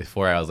then with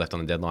 4 hours left on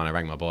the deadline, I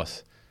rang my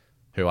boss,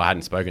 who I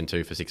hadn't spoken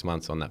to for 6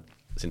 months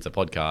since the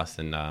podcast,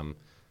 and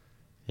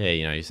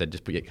he said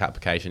just put your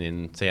application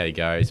in, see how you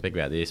go, speak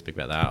about this, speak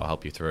about that, I'll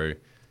help you through.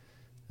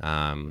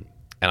 And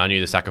I knew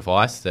the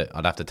sacrifice that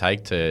I'd have to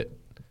take to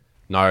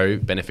know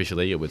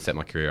beneficially it would set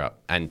my career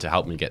up and to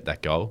help me get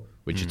that goal,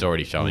 which it's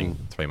already showing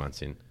 3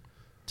 months in.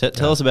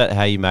 Tell us about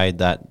how you made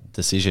that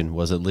decision.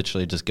 Was it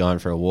literally just going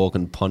for a walk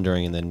and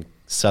pondering and then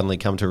suddenly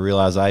come to a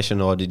realisation,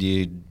 or did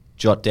you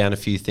jot down a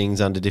few things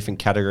under different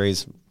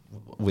categories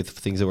with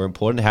things that were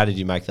important? How did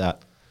you make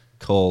that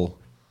call?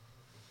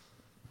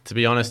 To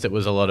be honest, it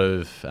was a lot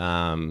of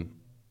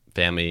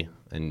family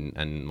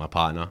and my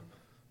partner.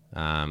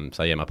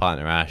 My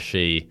partner Ash,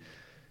 she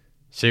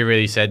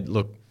really said,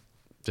 look,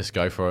 just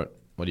go for it.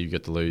 What do you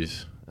got to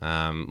lose?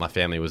 My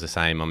family was the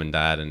same, mum and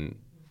dad, and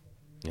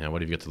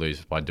what have you got to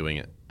lose by doing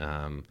it?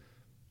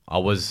 I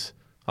was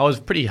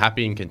pretty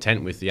happy and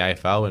content with the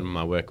AFL and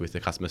my work with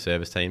the customer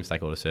service team,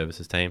 stakeholder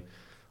services team.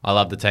 I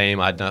loved the team.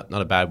 I had not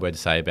a bad word to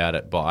say about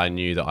it, but I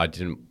knew that I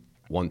didn't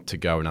want to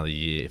go another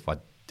year if I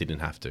didn't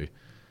have to.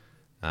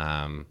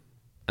 And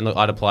look,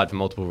 I'd applied for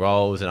multiple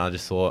roles, and I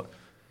just thought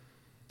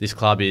this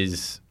club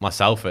is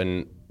myself,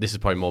 and this is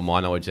probably more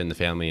my knowledge than the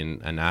family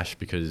and Ash,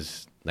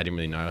 because they didn't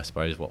really know, I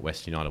suppose, what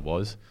West United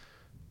was.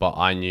 But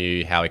I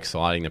knew how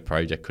exciting the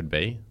project could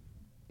be,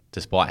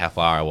 despite how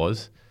far I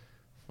was.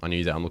 I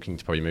knew that I'm looking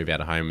to probably move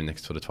out of home in the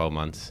next sort of 12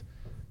 months.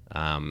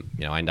 I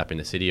end up in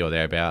the city or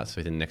thereabouts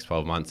within the next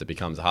 12 months. It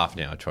becomes a half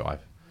an hour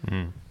drive.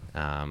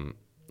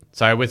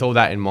 So with all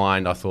that in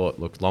mind, I thought,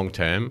 look, long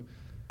term,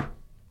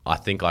 I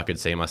think I could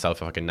see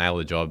myself if I can nail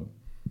the job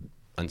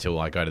until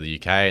I go to the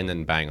UK, and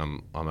then bang,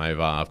 I'm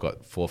over. I've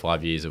got 4 or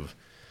 5 years of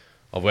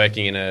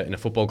working in a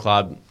football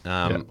club.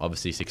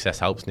 Obviously, success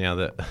helps now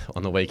that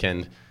on the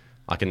weekend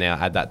I can now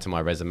add that to my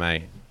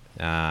resume.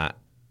 That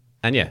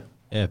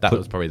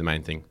was probably the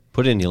main thing.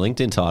 Put in your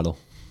LinkedIn title.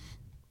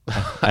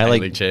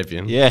 A-League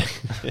champion. Yeah.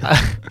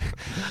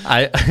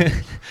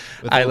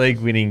 A-League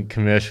winning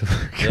commercial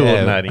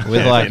coordinating.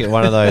 With like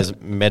one of those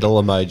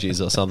medal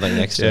emojis or something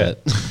next to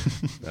it.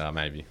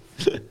 Maybe.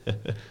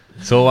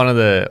 So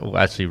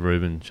actually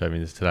Ruben showed me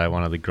this today,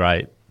 one of the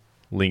great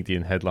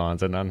LinkedIn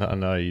headlines, and I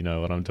know you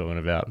know what I'm talking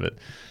about, but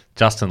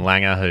Justin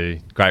Langer, who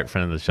great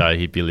friend of the show,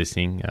 he'd be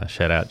listening,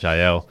 shout out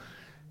JL,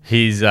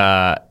 his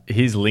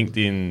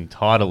LinkedIn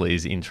title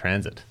is In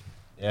Transit.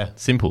 Yeah.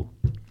 Simple.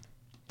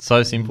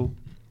 So simple.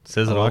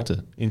 Says it all. I liked it.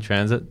 In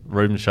Transit.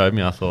 Ruben showed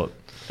me. I thought,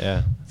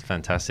 yeah, it's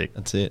fantastic.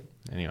 That's it.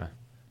 Anyway,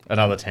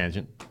 another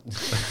tangent,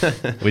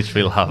 which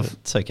we love.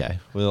 It's okay.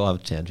 We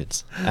love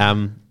tangents.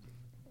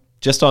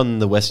 Just on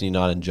the Western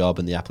United job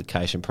and the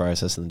application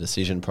process and the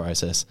decision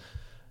process,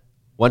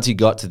 once you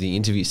got to the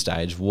interview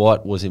stage,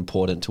 what was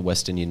important to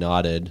Western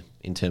United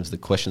in terms of the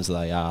questions that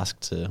they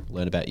asked to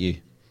learn about you?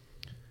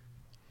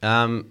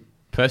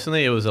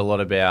 Personally, it was a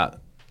lot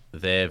about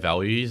their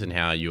values and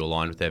how you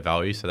align with their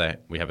values. So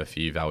we have a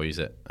few values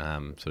that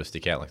sort of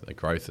stick out, like the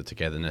growth, the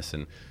togetherness,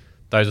 and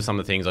those are some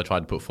of the things I tried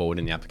to put forward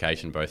in the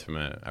application, both from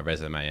a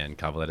resume and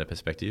cover letter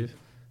perspective.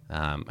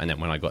 And then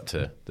when I got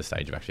to the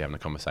stage of actually having a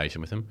conversation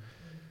with them,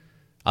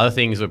 other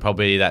things were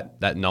probably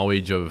that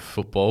knowledge of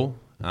football.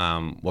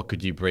 What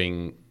could you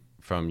bring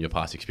from your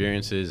past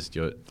experiences,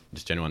 your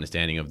just general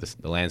understanding of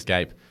the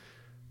landscape.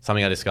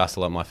 Something I discussed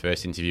a lot in my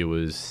first interview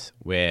was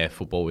where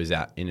football is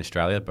at in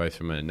Australia, both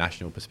from a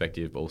national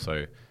perspective, but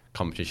also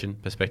competition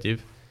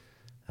perspective.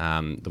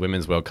 The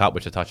Women's World Cup,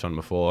 which I touched on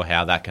before,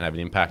 how that can have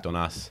an impact on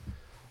us,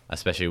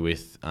 especially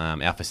with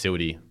our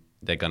facility.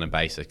 They're going to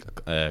base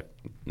a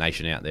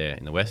nation out there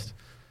in the West.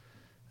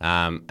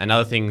 And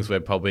other things were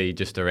probably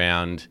just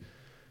around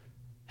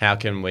how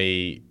can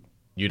we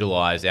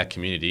utilise our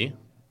community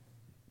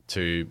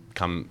to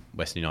become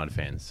Western United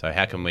fans. So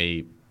how can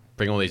we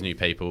bring all these new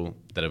people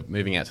that are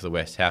moving out to the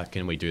West. How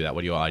can we do that?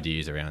 What are your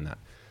ideas around that?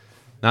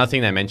 Another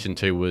thing they mentioned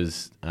too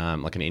was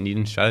like an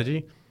Indian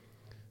strategy.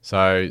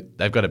 So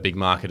they've got a big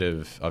market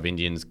of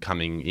Indians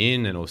coming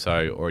in and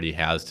also already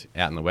housed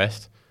out in the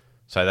West.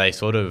 So they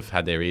sort of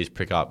had their ears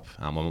prick up,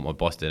 what my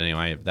boss did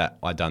anyway, that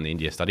I'd done the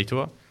India study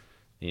tour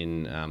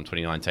in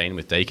 2019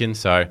 with Deacon.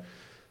 So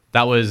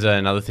that was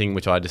another thing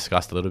which I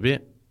discussed a little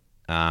bit.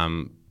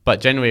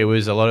 But generally it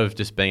was a lot of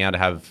just being able to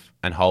have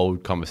and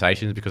hold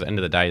conversations, because at the end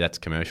of the day, that's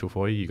commercial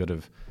for you.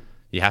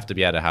 You have to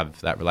be able to have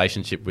that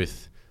relationship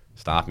with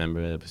staff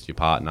members, your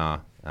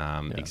partner,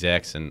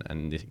 execs and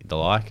the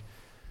like.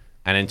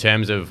 And in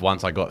terms of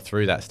once I got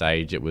through that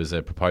stage, it was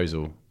a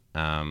proposal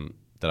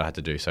that I had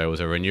to do. So it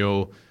was a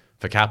renewal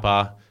for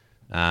Kappa.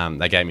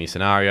 They gave me a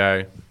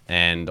scenario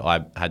and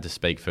I had to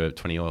speak for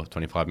 20 or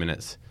 25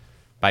 minutes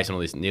based on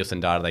all this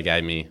Nielsen data they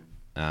gave me.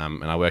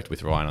 And I worked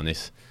with Ryan on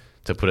this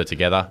to put it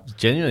together.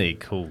 Genuinely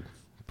cool,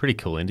 pretty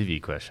cool interview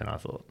question, I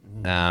thought.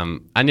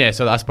 And yeah,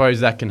 so I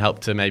suppose that can help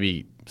to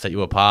maybe set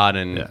you apart.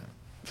 And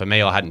for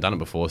me, I hadn't done it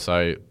before,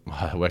 so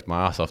I worked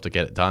my ass off to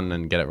get it done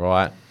and get it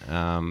right.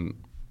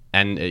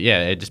 And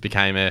it just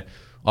became an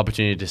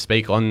opportunity to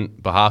speak on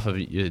behalf of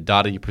your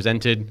data you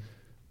presented.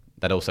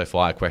 That also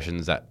fire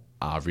questions that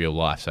are real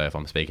life. So if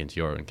I'm speaking to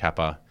you and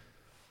Kappa,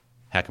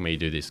 how can we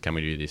do this? Can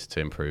we do this to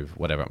improve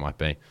whatever it might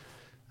be?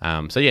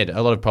 So yeah,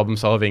 a lot of problem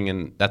solving,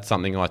 and that's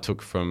something I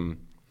took from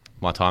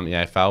my time at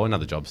the AFL and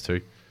other jobs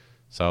too.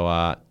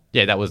 So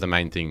that was the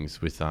main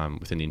things within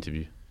the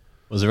interview.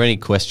 Was there any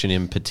question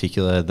in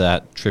particular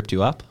that tripped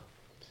you up?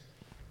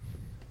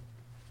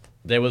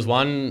 There was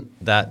one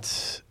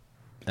that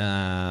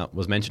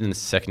was mentioned in the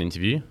second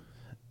interview,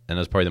 and it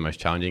was probably the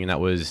most challenging, and that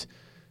was,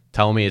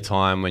 tell me a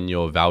time when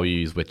your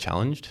values were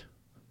challenged.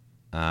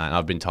 And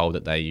I've been told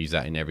that they use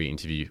that in every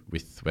interview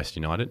with West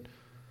United.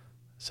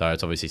 So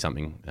it's obviously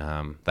something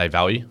they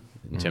value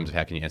in terms of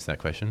how can you answer that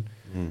question.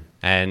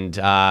 And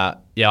I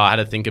had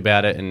to think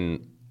about it,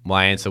 and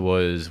my answer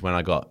was when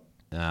I got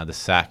the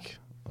sack,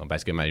 I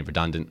basically made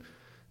redundant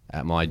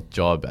at my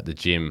job at the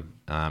gym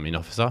in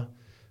Officer.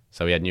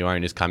 So we had new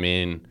owners come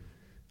in.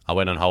 I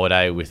went on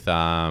holiday with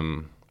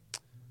the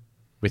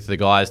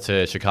guys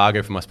to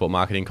Chicago for my sport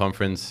marketing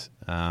conference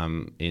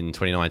in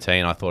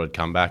 2019. I thought I'd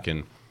come back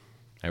and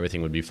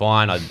everything would be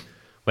fine.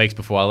 Weeks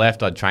before I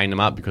left, I'd train them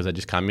up because I'd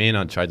just come in.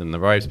 I'd show them the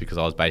ropes because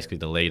I was basically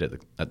the lead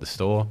at the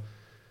store.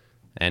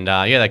 And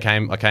I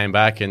came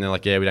back and they're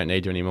like, yeah, we don't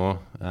need you anymore.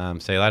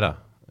 See you later.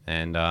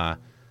 And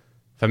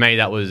for me,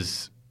 that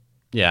was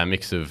a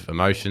mix of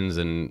emotions,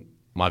 and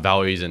my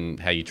values and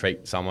how you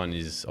treat someone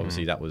is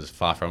obviously that was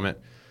far from it.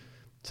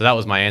 So that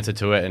was my answer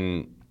to it.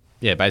 And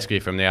basically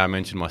from there, I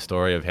mentioned my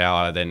story of how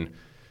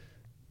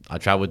I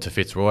travelled to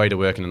Fitzroy to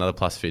work in another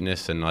Plus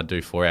Fitness, and I'd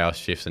do 4-hour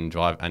shifts and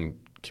drive and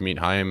commute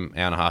home,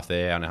 hour and a half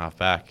there, hour and a half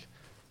back,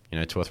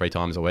 2 or 3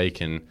 times a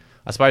week. And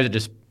I suppose it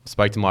just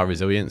spoke to my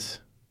resilience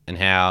and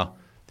how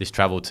this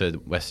travel to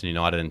Western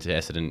United and to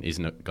Essendon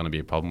isn't going to be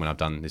a problem when I've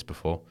done this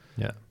before.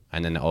 Yeah.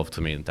 And then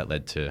ultimately that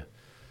led to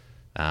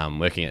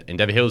working at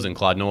Endeavour Hills and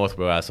Clyde North,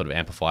 where I sort of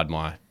amplified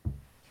my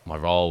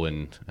role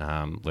and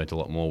learnt a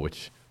lot more,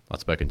 which I'd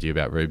spoken to you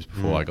about, Rubes,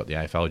 before I got the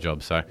AFL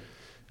job. So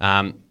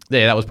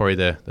that was probably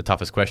the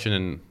toughest question,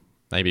 and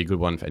maybe a good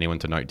one for anyone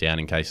to note down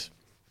in case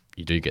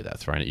you do get that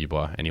thrown at you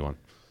by anyone.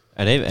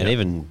 And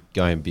even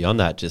going beyond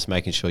that, just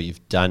making sure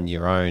you've done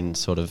your own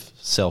sort of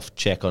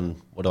self-check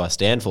on what do I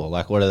stand for?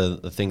 Like, what are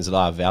the things that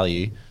I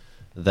value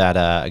that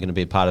are going to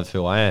be a part of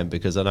who I am?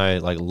 Because I know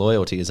like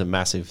loyalty is a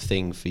massive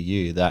thing for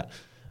you that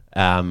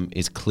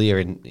is clear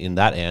in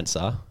that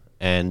answer.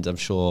 And I'm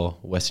sure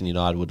Western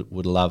United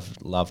would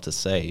love to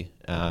see,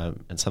 and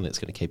something that's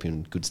going to keep you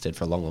in good stead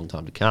for a long, long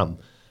time to come.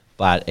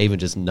 But even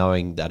just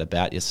knowing that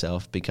about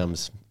yourself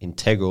becomes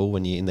integral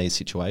when you're in these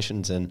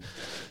situations, and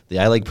the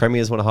A-League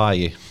Premiers want to hire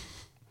you.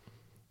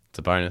 It's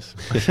a bonus.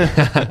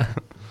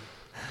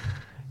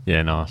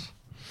 Yeah, nice.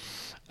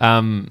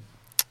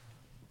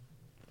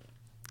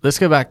 Let's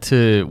go back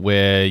to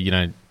where, you're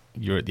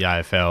at the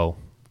AFL,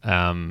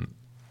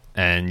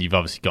 and you've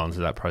obviously gone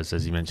through that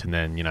process. You mentioned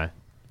then,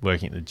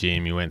 working at the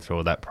gym, you went through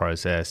all that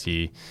process.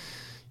 You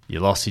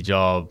lost your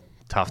job,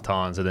 tough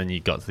times, and then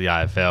you got to the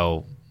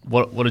AFL.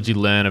 What did you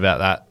learn about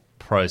that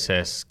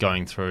process,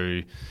 going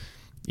through,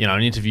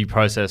 an interview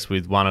process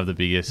with one of the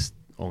biggest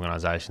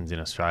organisations in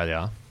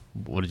Australia?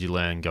 What did you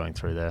learn going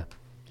through there?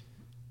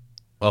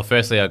 Well,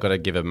 firstly, I've got to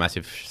give a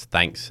massive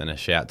thanks and a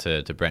shout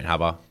to Brent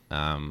Hubber.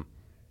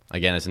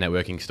 Again, it's a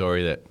networking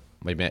story that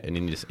we met in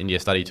India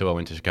study tour. I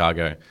went to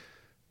Chicago,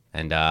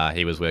 and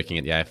he was working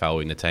at the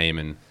AFL in the team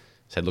and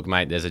said, look,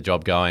 mate, there's a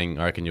job going.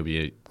 I reckon you'll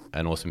be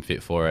an awesome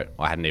fit for it.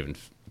 I hadn't even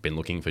been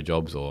looking for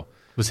jobs or...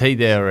 Was he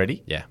there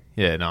already? Yeah.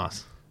 Yeah,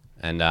 nice.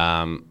 And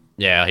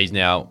he's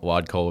now what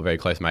I'd call a very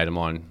close mate of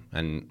mine,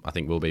 and I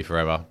think will be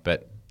forever.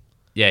 But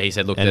yeah, he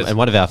said, look... And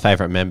one of our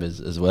favourite members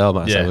as well,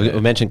 mate. Yeah, so we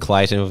mentioned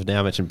Clayton, we've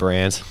now mentioned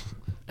Brands.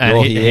 And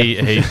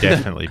he'd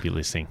definitely be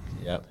listening.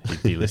 Yep.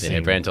 He'd be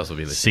listening. Yeah, Brantos will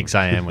be listening. 6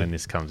 a.m. when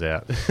this comes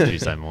out,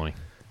 Tuesday morning.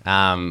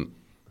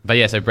 But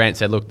yeah, so Brant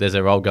said, look, there's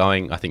a role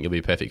going. I think you'll be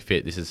a perfect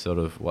fit. This is sort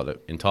of what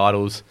it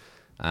entitles.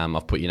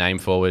 I've put your name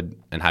forward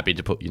and happy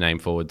to put your name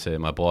forward to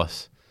my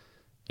boss.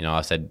 You know,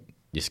 I said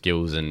your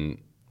skills and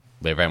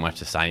we're very much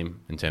the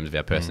same in terms of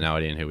our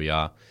personality and who we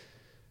are.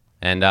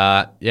 And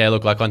yeah,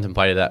 look, I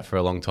contemplated that for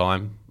a long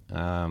time.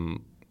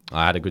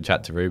 I had a good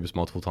chat to Rubes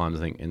multiple times,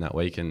 I think, in that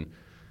week, and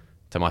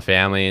to my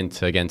family and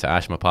to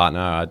Ash, my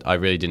partner. I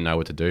really didn't know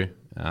what to do,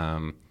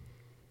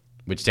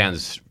 which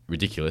sounds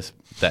ridiculous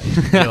that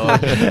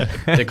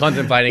they're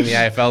contemplating the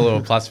AFL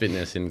or Plus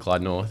Fitness in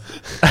Clyde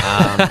North.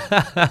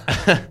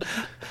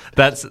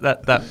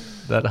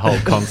 That whole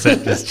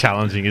concept is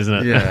challenging, isn't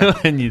it? Yeah.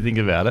 When you think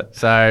about it.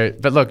 So,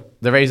 but look,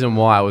 the reason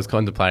why I was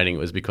contemplating it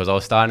was because I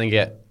was starting to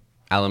get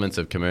elements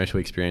of commercial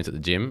experience at the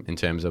gym in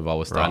terms of I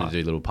was starting to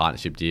do little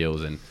partnership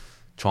deals and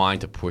trying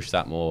to push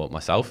that more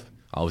myself.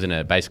 I was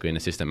basically an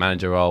assistant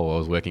manager role. I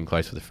was working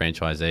close with the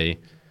franchisee.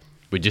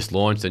 We just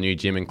launched a new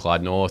gym in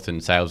Clyde North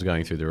and sales were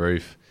going through the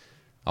roof.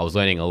 I was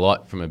learning a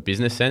lot from a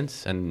business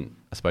sense and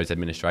I suppose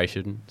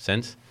administration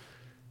sense.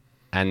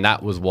 And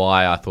that was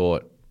why I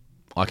thought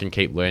I can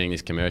keep learning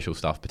this commercial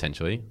stuff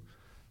potentially.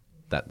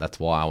 That's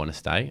why I want to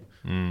stay.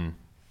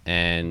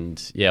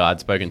 And yeah, I'd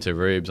spoken to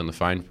Rubes on the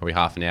phone probably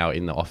half an hour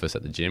in the office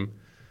at the gym.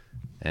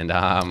 And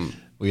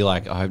were you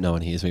like, I hope no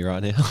one hears me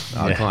right now?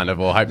 I kind of,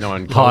 or hope no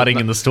one hiding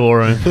in the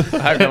storeroom.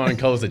 I hope no one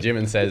calls the gym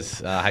and says,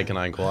 hey, can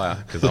I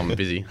inquire? Because I'm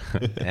busy.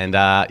 And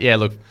yeah,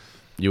 look,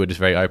 you were just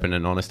very open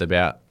and honest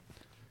about,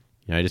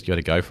 you know, just got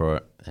to go for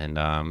it. And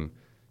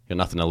you've got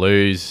nothing to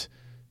lose.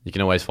 You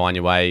can always find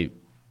your way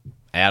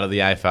out of the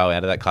AFL,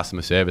 out of that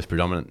customer service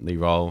predominantly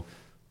role,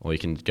 or you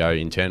can go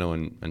internal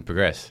and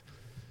progress.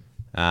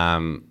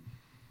 And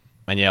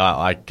yeah,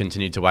 I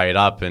continued to weigh it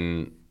up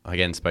and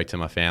again spoke to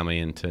my family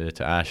and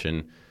to Ash,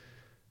 and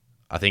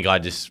I think I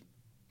just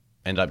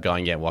ended up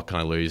going, yeah, what can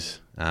I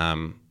lose?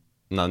 An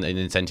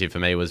incentive for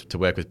me was to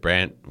work with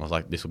Brant. I was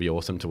like, this will be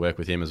awesome to work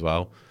with him as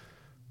well.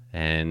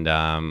 And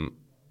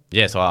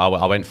yeah, so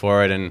I went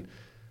for it and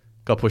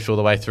got pushed all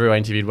the way through. I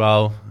interviewed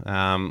well.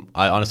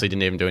 I honestly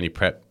didn't even do any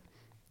prep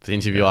for the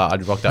interview. I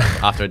rocked up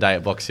after a day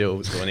at Box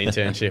Hill to an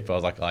internship. I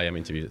was like, I am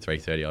interviewed at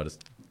 3:30. I'll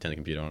just turn the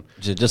computer on.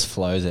 It just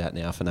flows out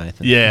now for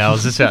Nathan. Yeah, I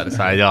was just about to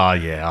say, oh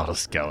yeah, I'll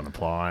just go and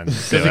apply and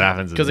see what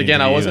happens. Because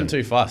again, I wasn't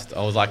too fussed.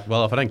 I was like,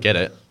 well, if I don't get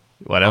it,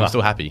 whatever. I'm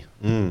still happy.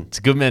 It's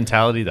a good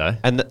mentality though.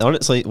 And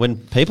honestly, when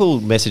people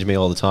message me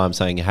all the time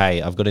saying,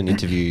 hey, I've got an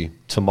interview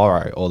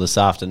tomorrow or this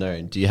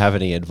afternoon, do you have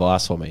any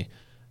advice for me?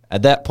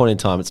 At that point in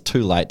time, it's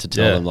too late to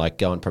tell them, like,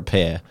 go and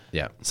prepare.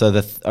 Yeah. So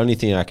the only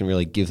thing I can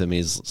really give them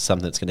is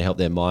something that's going to help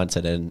their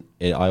mindset. And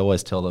I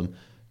always tell them,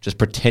 just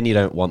pretend you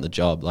don't want the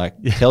job.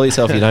 Like, tell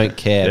yourself you don't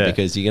care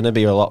because you're going to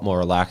be a lot more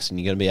relaxed and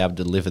you're going to be able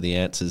to deliver the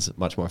answers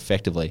much more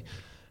effectively.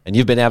 And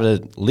you've been able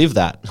to live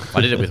that.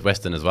 I did it with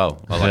Western as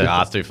well. I was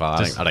like, it's too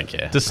far. I don't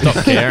care. Just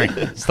stop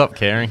caring. Stop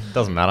caring.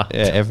 Doesn't matter.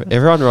 Yeah,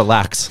 everyone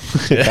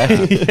relax.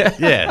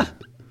 Yeah.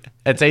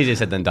 It's easier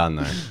said than done,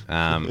 though.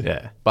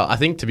 Yeah. But I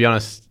think, to be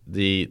honest,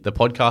 the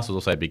podcast was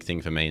also a big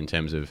thing for me in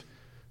terms of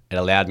it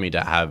allowed me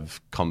to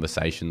have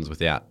conversations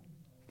without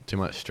too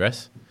much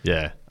stress.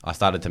 Yeah. I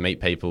started to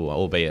meet people,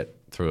 albeit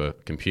through a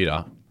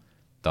computer,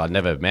 that I'd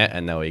never met,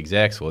 and they were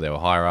execs or they were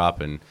higher up,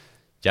 and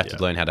you have to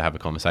learn how to have a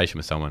conversation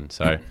with someone.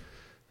 So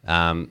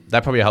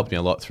that probably helped me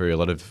a lot through a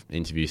lot of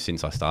interviews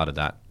since I started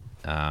that.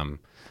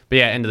 But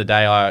yeah, end of the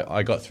day,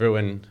 I got through,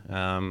 and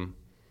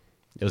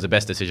it was the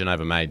best decision I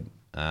ever made.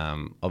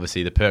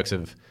 Obviously, the perks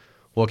of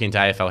walking to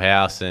AFL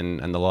House and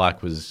the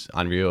like was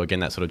unreal. Again,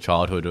 that sort of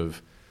childhood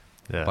of,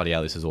 bloody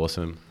hell, this is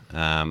awesome.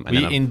 Were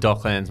you in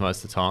Docklands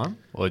most of the time?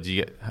 Or did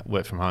you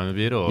work from home a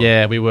bit? Or?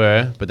 Yeah, we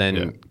were. But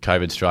then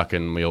COVID struck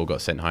and we all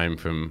got sent home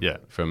from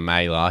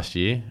May last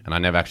year. And I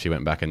never actually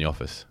went back in the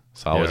office.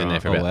 So I was in there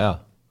for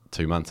about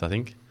 2 months, I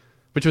think,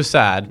 which was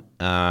sad.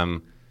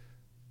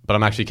 But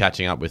I'm actually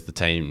catching up with the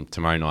team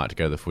tomorrow night to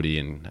go to the footy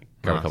and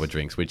grab a couple of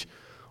drinks, which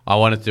I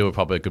wanted to do a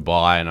proper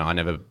goodbye and I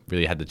never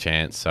really had the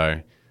chance.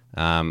 So,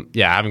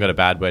 yeah, I haven't got a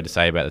bad word to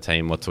say about the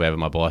team whatsoever.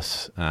 My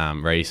boss,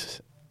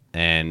 Reese.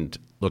 And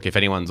look, if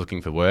anyone's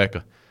looking for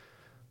work,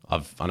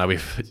 I know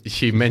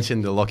you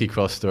mentioned the Lockie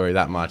Cross story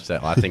that much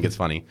that I think it's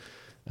funny.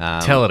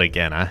 Tell it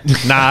again, eh?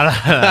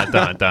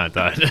 No, don't.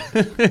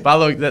 But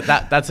look,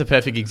 that's a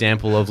perfect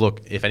example of,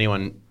 look, if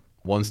anyone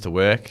wants to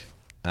work,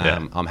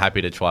 I'm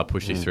happy to try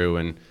push you through.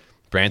 And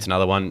Brant's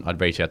another one. I'd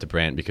reach out to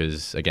Brant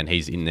because, again,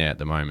 he's in there at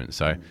the moment.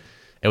 So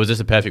it was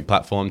just a perfect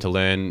platform to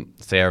learn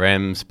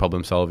CRMs,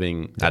 problem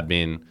solving,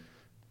 admin.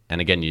 And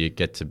again, you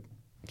get to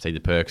see the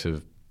perks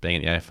of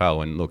being at the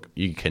AFL. And look,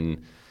 you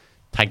can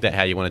take that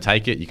how you want to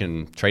take it. You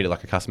can treat it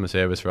like a customer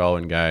service role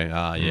and go,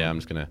 I'm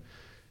just going to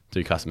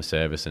do customer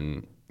service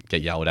and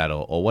get yelled at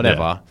or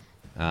whatever.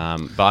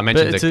 But I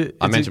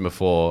mentioned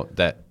before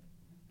that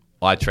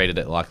I treated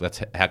it like,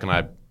 how can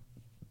I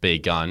be a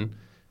gun?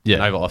 Yeah.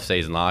 And over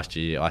off-season last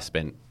year, I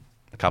spent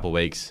a couple of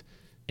weeks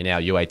in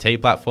our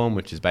UAT platform,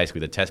 which is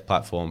basically the test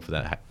platform for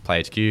the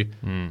Play HQ.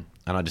 And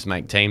I just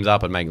make teams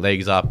up, I'd make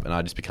leagues up, and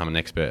I just become an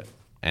expert.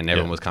 And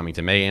everyone was coming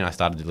to me, and I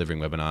started delivering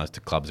webinars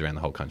to clubs around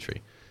the whole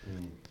country.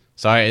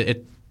 So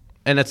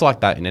and it's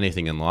like that in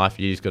anything in life.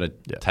 You just got to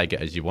take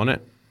it as you want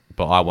it.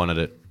 But I wanted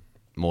it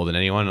more than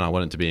anyone, and I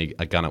wanted to be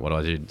a gun at what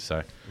I did.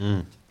 So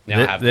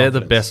now they're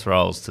the best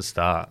roles to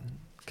start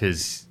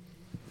because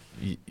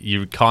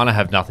you kind of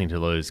have nothing to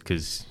lose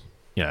because,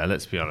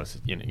 let's be honest,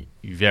 you're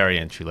very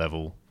entry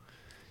level.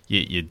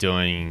 You're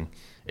doing,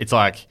 it's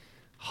like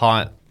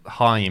high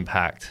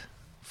impact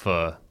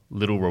for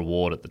little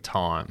reward at the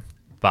time,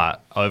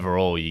 but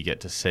overall you get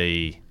to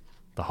see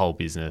the whole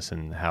business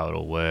and how it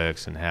all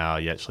works and how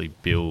you actually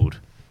build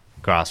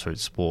grassroots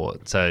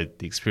sport. So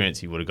the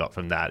experience you would have got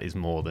from that is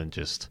more than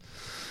just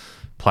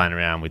playing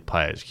around with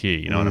Play HQ,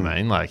 you know what I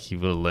mean? Like you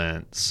would have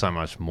learned so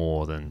much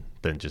more than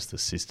just the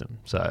system.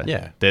 So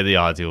they're the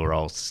ideal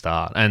roles to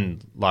start.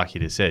 And like you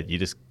just said, you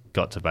just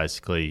got to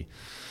basically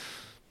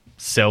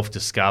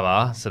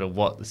self-discover sort of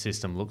what the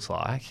system looks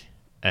like,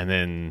 and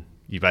then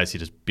you basically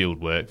just build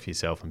work for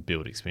yourself and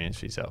build experience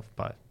for yourself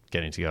by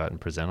getting to go out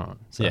and present on it.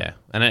 So. Yeah,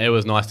 and it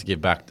was nice to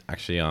give back.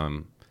 Actually,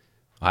 I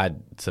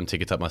had some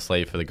tickets up my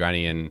sleeve for the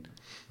granny, and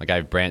I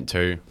gave Brant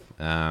two.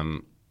 So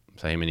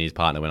him and his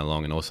partner went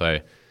along, and also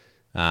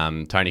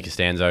Tony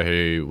Costanzo,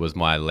 who was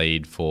my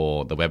lead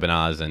for the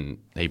webinars, and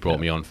he brought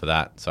me on for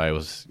that. So it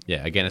was,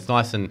 again, it's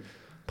nice, and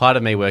part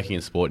of me working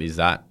in sport is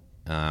that,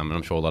 and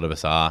I'm sure a lot of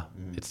us are,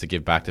 it's to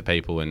give back to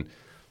people. And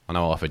I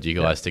know I offered you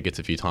guys tickets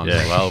a few times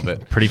as well,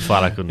 but pretty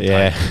flat I couldn't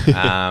take. That's,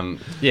 I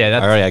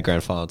already had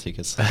grand final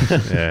tickets.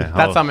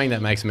 That's something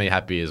that makes me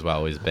happy as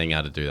well, is being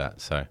able to do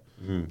that. So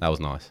that was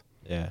nice.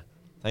 Yeah,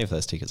 thank you for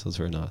those tickets. It was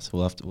very nice.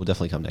 We'll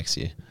definitely come next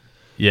year.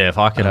 Yeah, if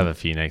I could have a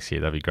few next year,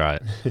 that'd be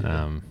great.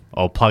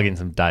 I'll plug in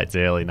some dates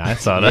early, Nate.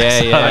 So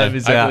Hopefully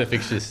the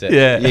fixture's set.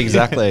 Yeah,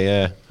 exactly.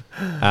 Yeah,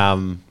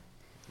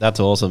 that's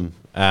awesome.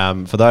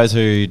 For those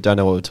who don't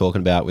know what we're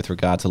talking about with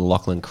regard to the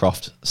Lachlan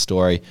Croft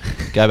story,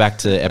 go back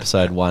to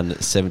episode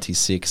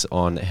 176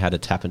 on how to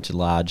tap into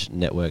large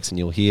networks, and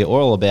you'll hear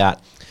all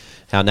about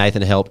how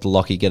Nathan helped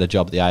Lockie get a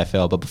job at the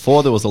AFL. But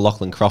before there was the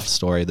Lachlan Croft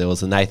story, there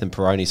was the Nathan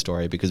Perrone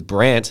story, because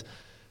Brant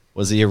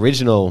was the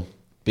original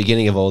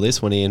beginning of all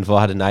this when he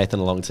invited Nathan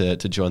along to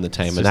join the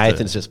team, and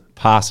Nathan's just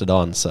passed it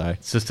on. So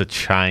it's just a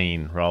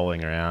chain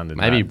rolling around. In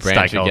maybe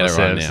Brant should get a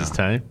run now.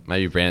 Team.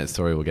 Maybe Brant's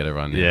story will get a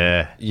run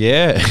now.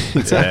 Yeah,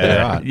 exactly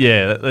right.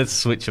 Yeah, let's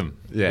switch them.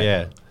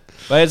 Yeah.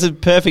 But it's a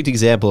perfect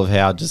example of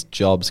how just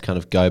jobs kind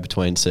of go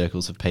between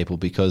circles of people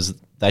because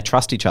they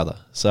trust each other.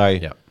 So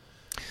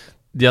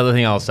the other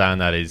thing I'll say on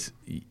that is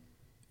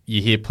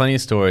you hear plenty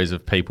of stories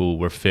of people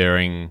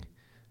referring,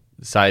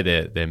 say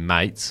their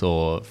mates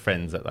or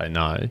friends that they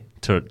know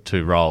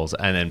to roles,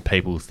 and then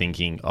people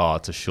thinking, oh,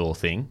 it's a sure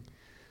thing.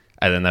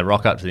 And then they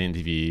rock up to the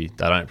interview,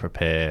 they don't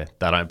prepare,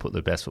 they don't put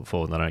their best foot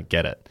forward, and they don't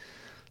get it.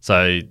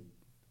 So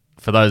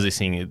for those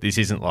listening, this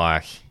isn't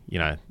like,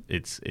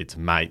 it's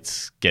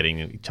mates getting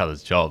each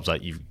other's jobs.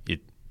 Like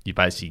you're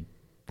basically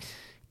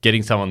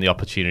getting someone the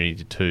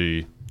opportunity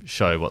to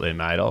show what they're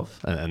made of,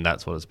 and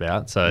that's what it's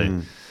about.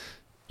 So,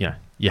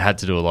 you had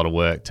to do a lot of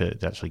work to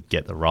actually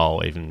get the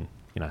role, even,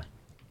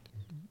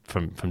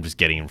 from just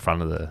getting in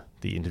front of the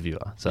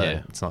interviewer. So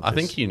it's not. I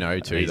think too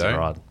though.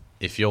 Ride.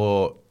 If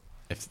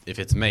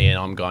it's me and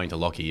I'm going to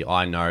Lockie,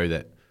 I know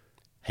that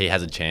he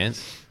has a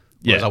chance.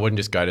 Whereas I wouldn't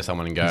just go to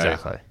someone and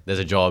go, "There's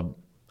a job,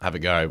 have a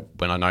go,"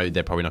 when I know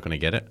they're probably not going to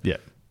get it. Yeah.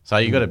 So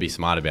you got to be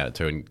smart about it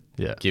too, and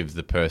give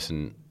the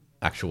person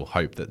actual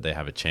hope that they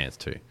have a chance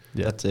to.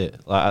 Yeah. That's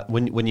it. Like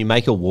when you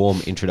make a warm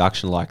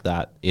introduction like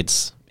that,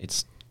 it's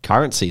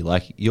currency.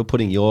 Like you're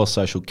putting your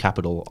social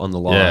capital on the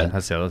line. Yeah,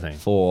 that's the other thing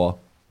for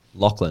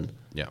Lachlan.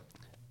 Yeah.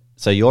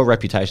 So your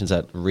reputation's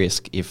at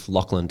risk if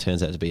Lachlan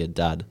turns out to be a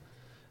dud.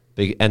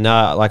 And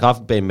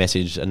I've been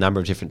messaged a number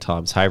of different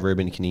times. Hey,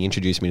 Ruben, can you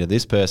introduce me to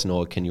this person,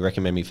 or can you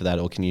recommend me for that,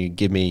 or can you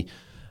give me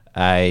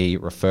a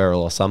referral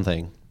or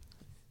something?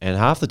 And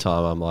half the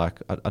time I'm like,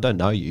 I don't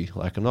know you.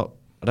 Like I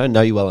don't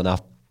know you well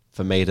enough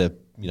for me to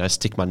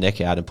stick my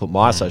neck out and put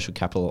my social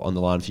capital on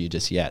the line for you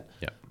just yet.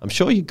 Yeah. I'm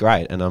sure you're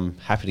great, and I'm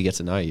happy to get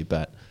to know you,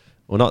 but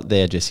we're not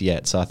there just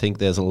yet. So I think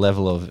there's a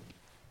level of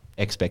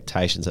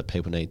expectations that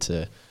people need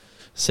to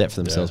set for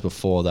themselves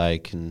before they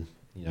can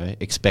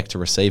expect to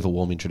receive a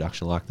warm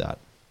introduction like that.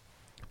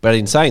 But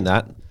in saying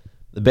that,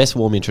 the best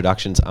warm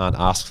introductions aren't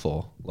asked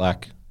for.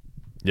 Like,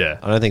 I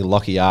don't think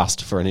Lockie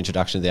asked for an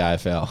introduction to the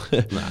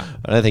AFL. Nah.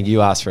 I don't think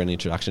you asked for an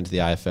introduction to the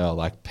AFL.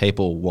 Like,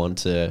 people want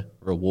to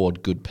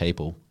reward good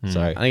people.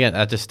 So, and again,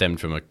 that just stemmed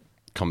from a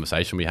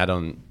conversation we had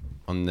on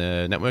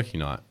the networking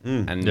night,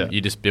 and you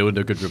just build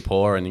a good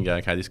rapport, and you go,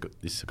 okay,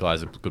 this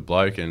guy's a good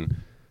bloke, and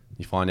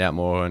you find out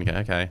more, and go,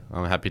 okay,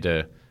 I'm happy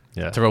to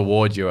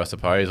reward you, I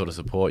suppose, or to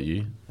support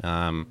you.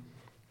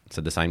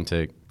 Said the same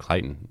to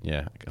Clayton,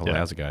 a couple of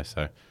hours ago.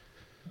 So,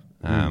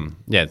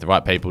 the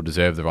right people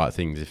deserve the right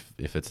things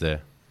if it's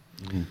there.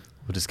 It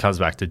just comes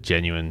back to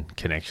genuine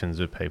connections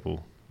with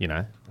people,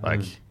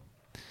 like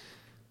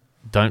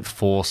don't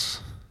force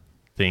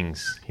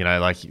things,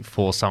 like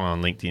force someone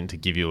on LinkedIn to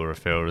give you a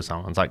referral to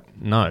someone. It's like,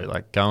 no,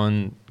 like go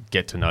and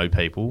get to know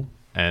people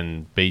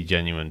and be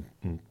genuine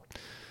and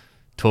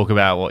talk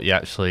about what you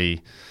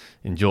actually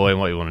enjoy and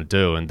what you want to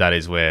do, and that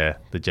is where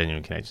the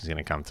genuine connection is going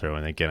to come through,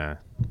 and they're going to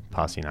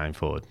pass your name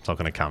forward. It's not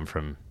going to come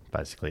from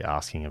basically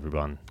asking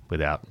everyone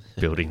without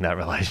building that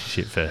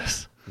relationship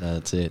first. No,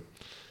 that's it.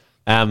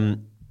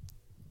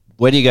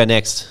 Where do you go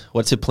next?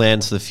 What's your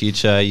plans for the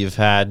future? You've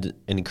had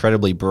an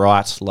incredibly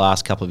bright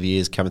last couple of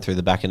years coming through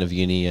the back end of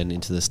uni and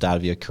into the start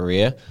of your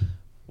career.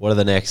 What are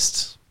the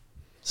next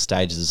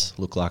stages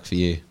look like for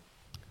you?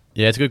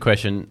 Yeah, it's a good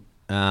question.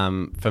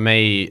 For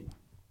me,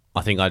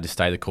 I think I just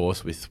stay the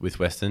course with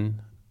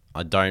Western.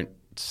 I don't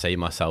see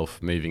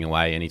myself moving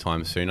away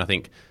anytime soon. I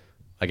think,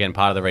 again,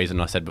 part of the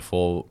reason I said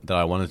before that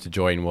I wanted to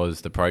join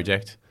was the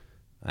project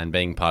and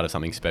being part of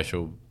something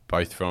special,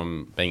 both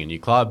from being a new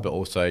club, but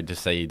also to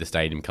see the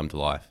stadium come to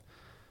life.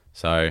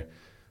 So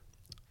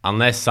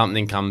unless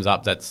something comes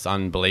up that's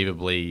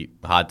unbelievably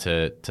hard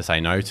to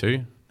say no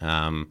to,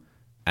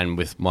 and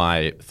with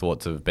my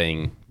thoughts of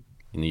being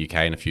in the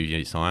UK in a few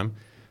years' time,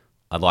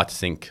 I'd like to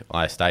think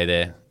I stay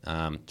there,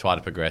 try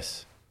to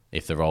progress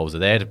if the roles are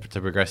there to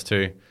progress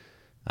to.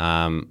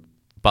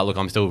 But look,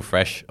 I'm still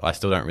fresh. I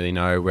still don't really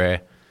know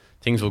where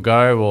things will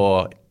go,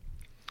 or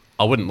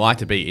I wouldn't like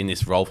to be in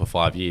this role for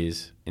 5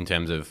 years in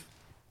terms of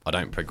I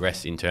don't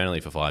progress internally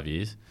for 5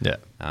 years. Yeah.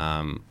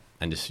 And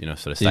just,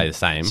 sort of stay the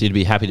same. So you'd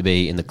be happy to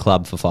be in the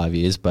club for 5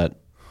 years, but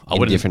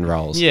in different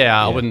roles. Yeah,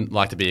 I wouldn't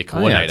like to be a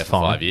coordinator for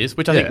 5 years,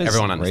 which I think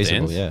everyone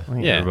understands. Yeah. I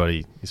think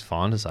everybody is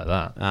fine to say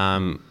that.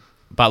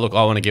 But look,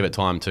 I want to give it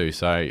time too.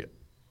 So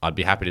I'd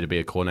be happy to be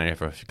a coordinator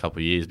for a couple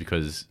of years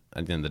because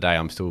at the end of the day,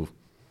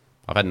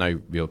 I've had no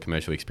real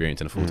commercial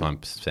experience in a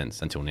full-time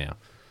sense until now.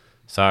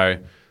 So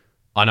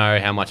I know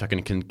how much I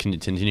can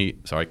continue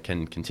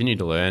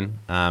to learn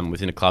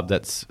within a club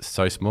that's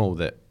so small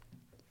that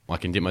I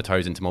can dip my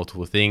toes into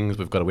multiple things.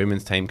 We've got a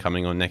women's team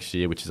coming on next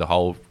year, which is a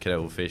whole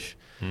kettle of fish.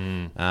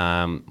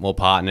 More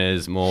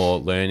partners, more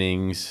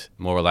learnings,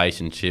 more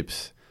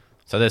relationships.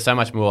 So there's so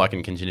much more I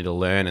can continue to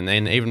learn. And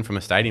then even from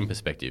a stadium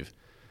perspective,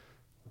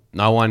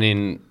 no one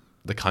in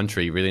the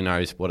country really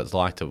knows what it's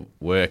like to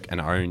work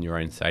and own your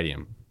own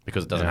stadium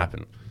because it doesn't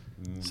happen.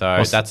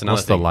 So that's another thing.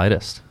 What's the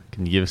latest?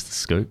 Can you give us the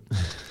scoop?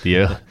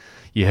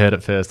 You heard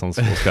it first on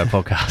the Sports Code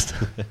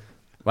podcast.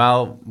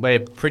 Well, we're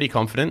pretty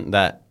confident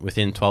that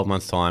within 12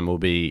 months' time we'll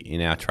be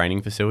in our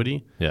training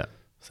facility. Yeah.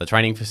 So the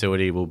training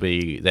facility will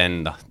be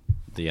then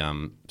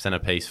the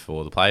centerpiece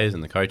for the players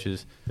and the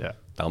coaches. Yeah.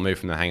 They'll move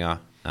from the hangar,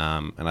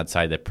 and I'd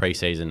say the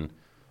pre-season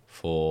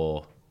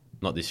for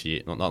not this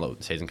year, not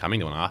the season coming,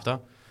 the one after,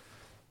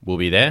 will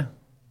be there,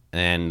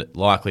 and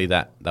likely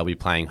that they'll be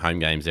playing home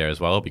games there as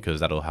well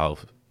because that'll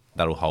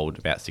hold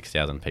about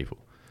 6,000 people.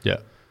 Yeah.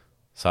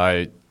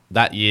 So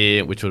that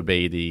year, which would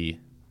be the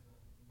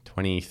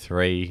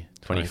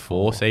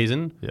 23-24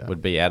 season,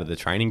 would be out of the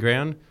training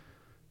ground.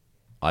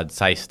 I'd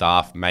say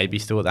staff may be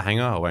still at the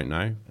hangar. I won't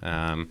know.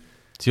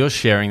 So you're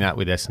sharing that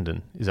with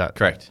Essendon, is that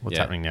correct? What's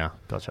happening now?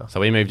 Gotcha. So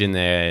we moved in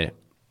there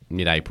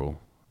mid-April.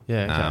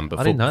 Yeah, okay. But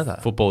I didn't know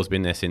that. Football's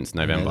been there since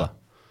November.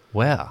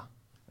 Wow.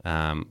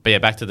 But yeah,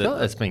 back to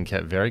the... It's been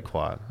kept very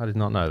quiet. I did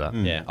not know that.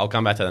 Yeah, I'll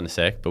come back to that in a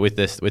sec. But with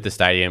the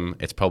stadium,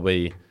 it's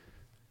probably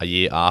a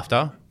year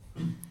after.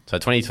 So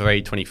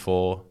 23,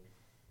 24,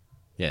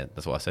 yeah,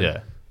 that's what I said. Yeah.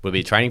 Will be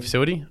a training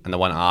facility, and the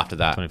one after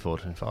that, 24,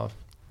 25.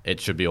 It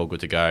should be all good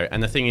to go.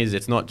 And the thing is,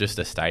 it's not just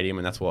a stadium,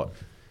 and that's what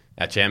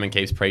our chairman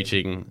keeps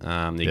preaching.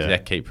 The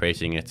exec keep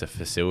preaching. It's a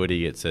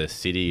facility. It's a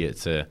city.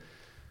 It's a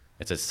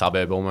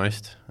suburb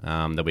almost.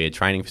 There'll be a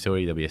training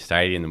facility. There'll be a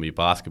stadium. There'll be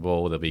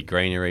basketball. There'll be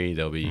greenery.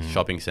 There'll be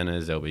shopping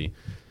centres. There'll be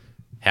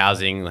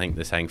housing. I think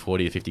they're saying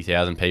 40 to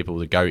 50,000 people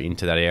to go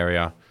into that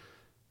area.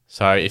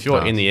 So if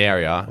you're in the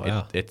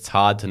area, it's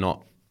hard to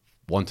not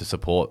want to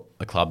support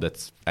a club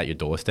that's at your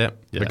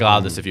doorstep,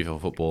 regardless if you're for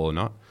football or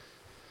not.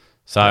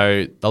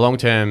 So the long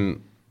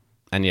term,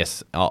 and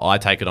yes, I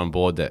take it on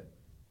board that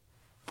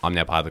I'm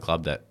now part of the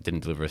club that didn't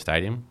deliver a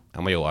stadium,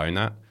 and we all own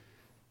that.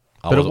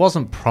 But it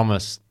wasn't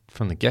promised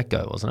from the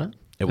get-go, wasn't it?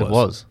 It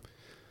was.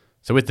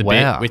 So with the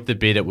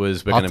bid, it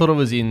was. I thought it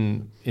was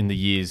in the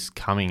years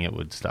coming it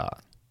would start.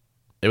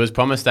 It was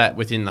promised that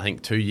within, I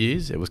think, 2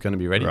 years it was going to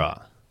be ready. Right.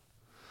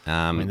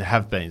 I mean, there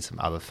have been some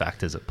other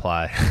factors at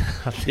play.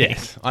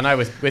 Yes, I know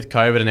with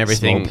COVID and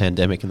everything. Small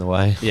pandemic in the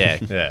way. Yeah.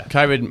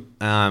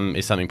 COVID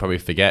is something probably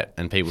forget,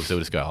 and people still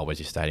just go, "Oh, where's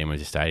your stadium?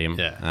 Where's your stadium?"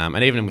 Yeah.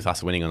 And even with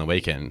us winning on the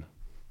weekend,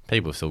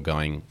 people are still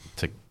going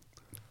to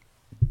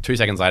 2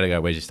 seconds later go,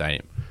 "Where's your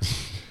stadium?"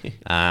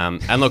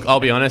 And look,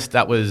 I'll be honest,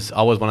 I was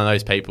one of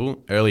those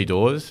people early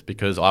doors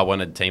because I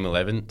wanted Team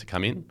 11 to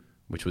come in,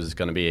 which was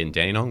going to be in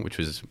Dandenong, which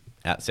was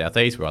out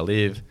southeast where I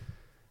live.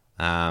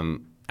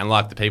 And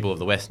like the people of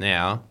the West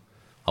now,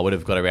 I would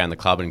have got around the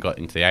club and got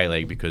into the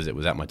A-League because it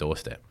was at my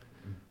doorstep.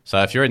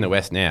 So if you're in the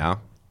West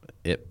now,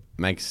 it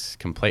makes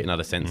complete and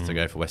utter sense to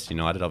go for West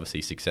United.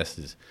 Obviously, success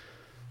is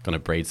going to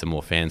breed some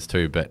more fans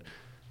too. But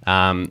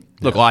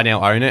look, I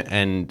now own it,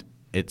 and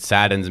it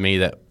saddens me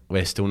that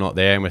we're still not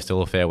there and we're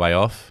still a fair way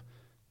off.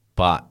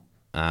 But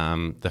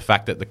the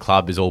fact that the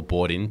club is all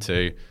bought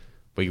into,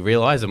 we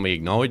realise and we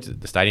acknowledge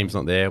that the stadium's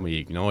not there, we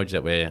acknowledge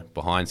that we're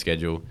behind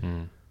schedule.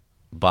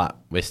 but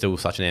we're still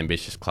such an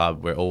ambitious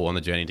club. We're all on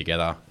the journey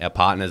together. Our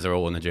partners are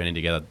all on the journey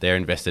together. They're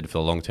invested for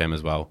the long term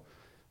as well.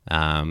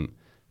 And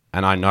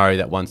I know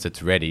that once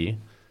it's ready,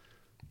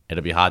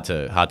 it'll be hard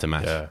to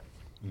match. Yeah.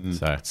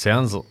 So It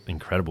sounds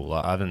incredible.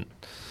 Like, I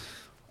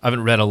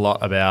haven't read a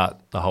lot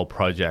about the whole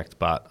project,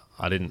 but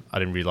I didn't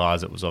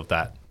realize it was of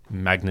that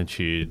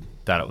magnitude,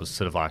 that it was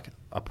sort of like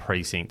a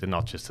precinct and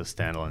not just a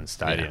standalone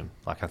stadium.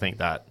 Yeah. Like, I think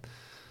that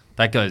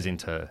goes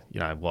into,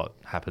 what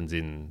happens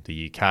in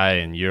the UK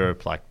and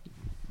Europe. Like,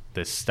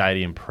 there's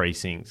stadium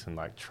precincts and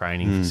like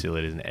training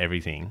facilities and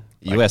everything.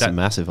 Like, US are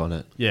massive on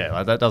it. Yeah,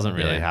 like that doesn't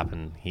really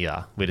happen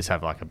here. We just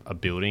have like a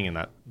building and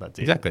that's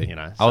exactly. it.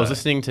 I was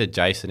listening to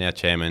Jason, our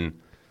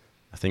chairman,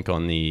 I think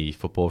on the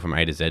Football from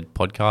A to Z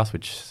podcast,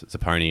 which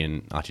Perrone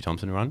and Archie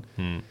Thompson run.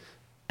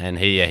 And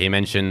he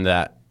mentioned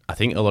that I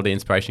think a lot of the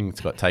inspiration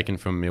got taken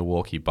from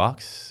Milwaukee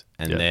Bucks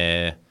and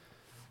their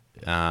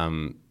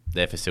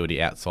facility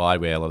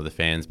outside where a lot of the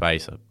fans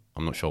base.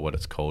 I'm not sure what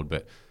it's called,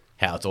 but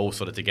how it's all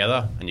sort of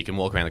together and you can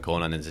walk around the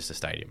corner and there's just a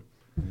stadium.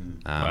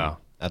 Wow,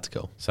 that's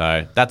cool.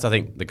 So that's, I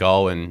think, the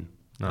goal, and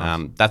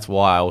that's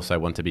why I also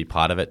want to be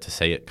part of it, to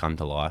see it come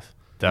to life.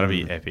 That'll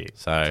be epic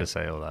So to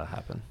see all that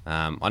happen.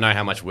 I know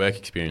how much work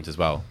experience as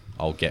well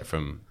I'll get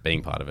from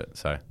being part of it.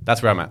 So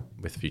that's where I'm at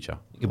with the future.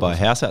 You could buy a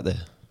house out there.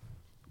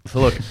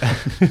 So look,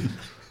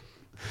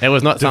 it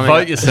was not Devote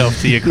something.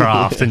 yourself to your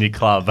craft and your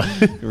club.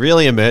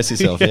 Really immerse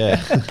yourself,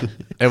 yeah.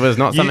 It was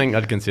not something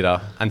I'd consider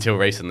until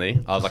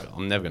recently. I was like,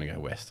 I'm never going to go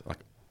west. Like,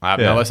 I have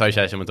no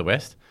association with the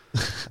West.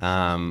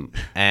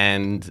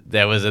 And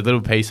there was a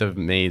little piece of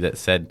me that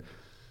said,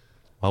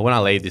 well, when I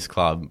leave this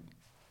club,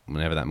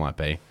 whenever that might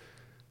be,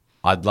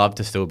 I'd love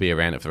to still be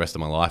around it for the rest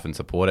of my life and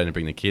support it and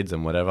bring the kids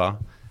and whatever.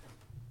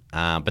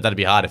 But that'd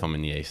be hard if I'm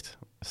in the East.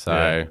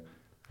 So,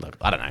 look,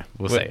 I don't know.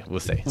 We'll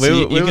see.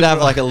 So you could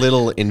have like a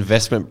little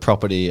investment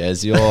property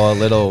as your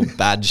little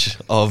badge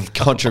of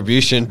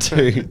contribution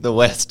to the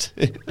West.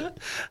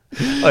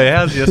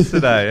 How's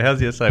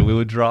yesterday? We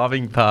were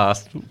driving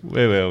past,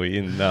 where were we?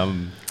 In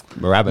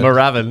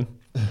Moorabbin.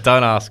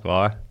 Don't ask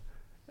why.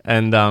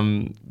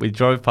 And we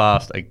drove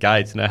past a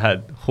gate and it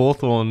had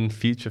Hawthorn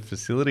Future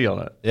Facility on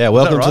it. Yeah,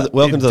 welcome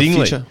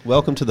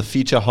to the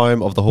future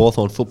home of the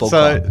Hawthorn Football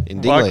Club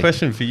in Dingley. My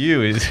question for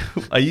you is,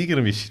 are you going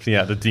to be shifting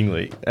out to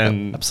Dingley?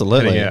 And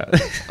absolutely. heading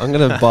out? I'm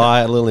going to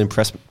buy a little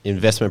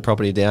investment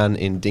property down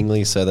in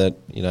Dingley so that,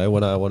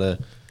 when I want to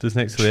just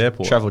next to the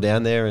airport, travel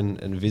down there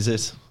and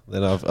visit,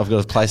 then I've got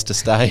a place to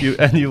stay.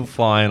 You'll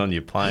fly in on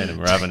your plane at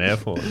Moorabbin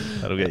Airport.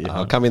 That'll get you home.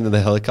 I'll come in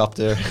the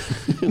helicopter,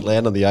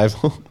 land on the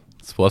Oval.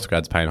 Sports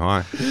grad's paying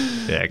high.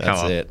 Yeah, come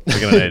That's on. it. We're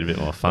going to need a bit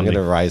more funding. I'm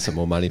going to raise some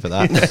more money for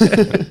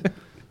that.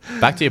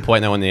 Back to your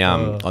point though on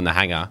the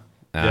hangar.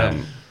 Tell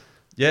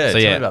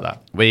me about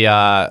that. We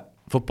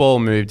football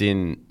moved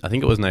in, I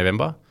think it was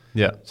November.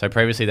 Yeah. So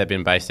previously they'd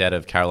been based out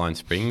of Caroline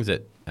Springs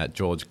at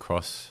George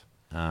Cross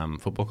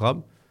Football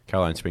Club,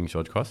 Caroline Springs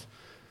George Cross,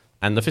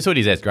 and the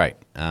facility there is great.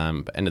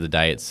 But end of the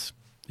day, it's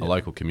a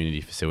local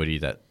community facility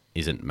that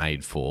isn't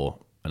made for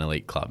an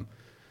elite club,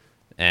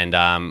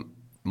 and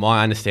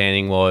my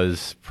understanding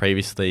was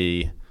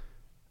previously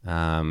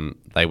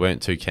they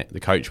weren't too the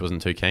coach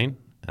wasn't too keen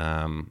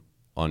on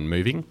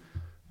moving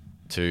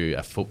to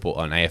an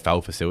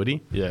AFL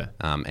facility,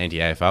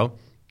 anti-AFL.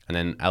 And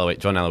then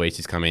John Aloisi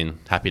has come in,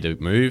 happy to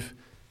move,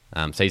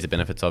 sees the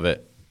benefits of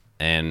it.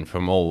 And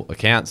from all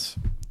accounts,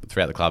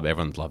 throughout the club,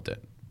 everyone's loved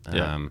it.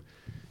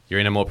 You're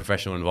in a more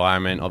professional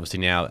environment. Obviously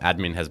now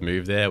admin has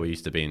moved there. We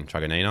used to be in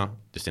Truganina,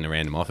 just in a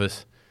random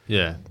office.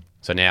 Yeah.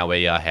 So now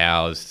we are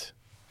housed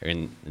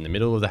in the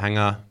middle of the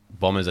hangar.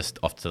 Bombers are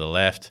off to the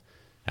left.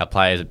 Our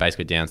players are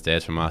basically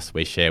downstairs from us.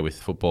 We share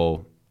with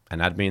football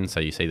and admin, so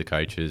you see the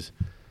coaches.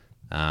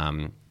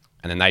 And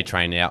then they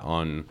train out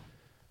on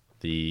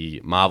the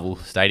Marvel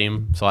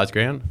Stadium size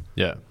ground.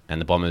 Yeah. And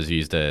the Bombers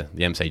use the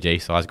MCG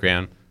size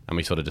ground, and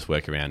we sort of just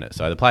work around it.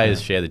 So the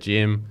players share the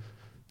gym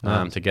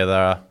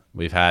together.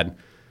 We've had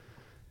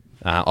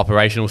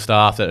operational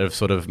staff that have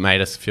sort of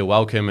made us feel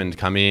welcome and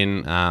come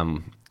in.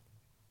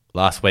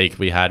 Last week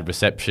we had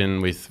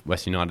reception with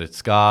Western United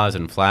scars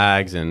and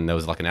flags, and there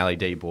was like an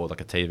LED board,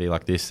 like a TV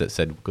like this, that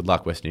said "Good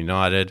luck, Western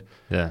United."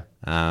 Yeah.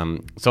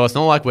 So it's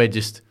not like we're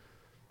just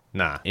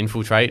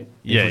infiltrating.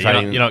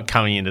 You're not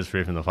coming in just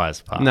ripping the place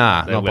apart.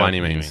 Not by any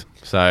means.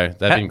 So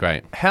they've been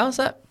great. How's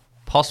that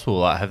possible?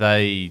 Like, have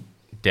they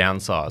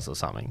downsized or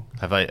something?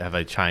 Have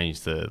they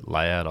changed the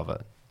layout of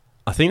it?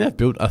 I think they've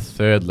built a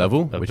third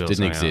level, which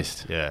didn't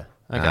exist. Yeah.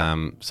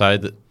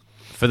 Okay.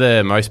 For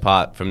the most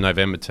part, from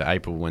November to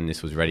April, when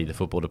this was ready, the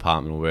football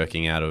department were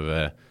working out of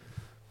a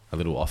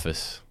little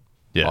office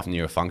off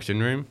near a function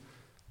room.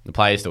 The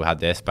players still had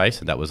their space,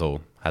 and that was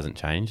all, hasn't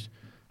changed.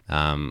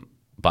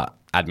 But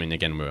admin,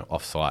 again, were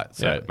off-site,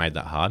 so it made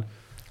that hard.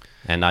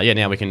 And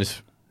now we can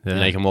just,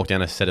 you can walk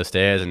down a set of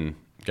stairs and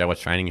go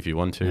watch training if you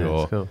want to,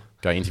 or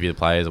go interview the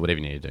players or whatever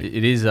you need to do.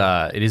 It is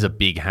a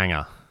big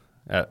hangar.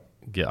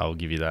 I'll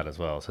give you that as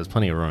well. So there's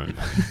plenty of room.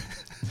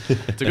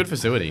 It's a good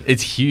facility.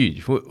 It's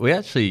huge.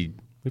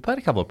 We played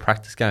a couple of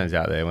practice games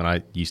out there when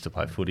I used to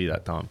play footy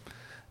that time.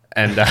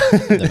 And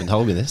Never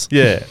told me this.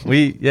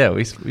 we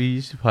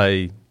used to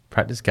play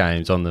practice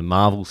games on the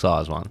Marvel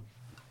size one,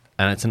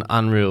 and it's an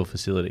unreal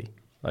facility.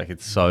 Like,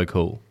 it's so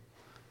cool.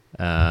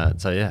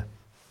 So yeah,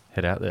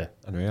 head out there.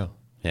 Unreal.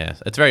 Yeah,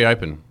 it's very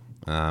open.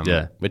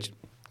 Yeah. Which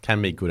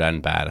can be good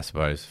and bad, I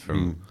suppose,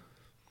 from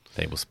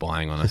people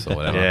spying on us or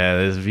whatever. Yeah,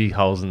 there's a few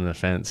holes in the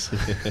fence.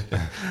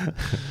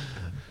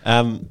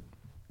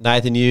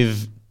 Nathan,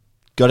 you've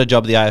got a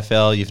job at the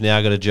AFL. You've now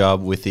got a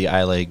job with the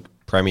A-League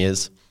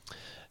Premiers.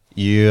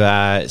 You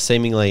are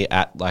seemingly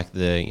at like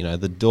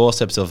the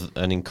doorsteps of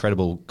an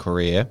incredible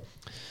career.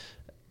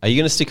 Are you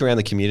going to stick around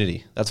the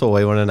community? That's what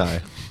we want to know.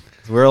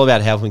 We're all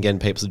about helping getting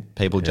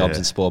people jobs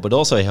in sport, but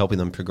also helping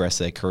them progress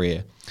their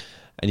career.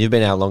 And you've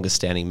been our longest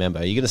standing member.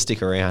 Are you going to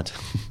stick around?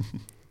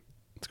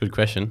 It's a good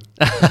question.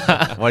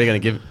 What are you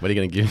going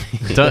to give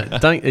me?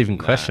 Don't even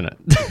question it.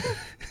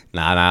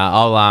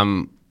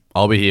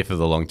 I'll be here for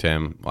the long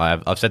term.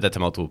 I've said that to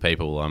multiple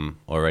people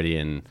already,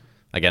 and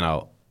again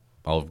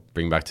I'll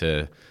bring back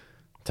to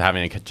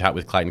having a chat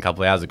with Clayton a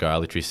couple of hours ago. I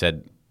literally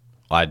said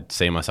I'd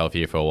see myself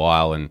here for a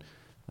while, and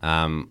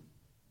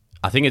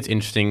I think it's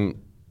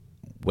interesting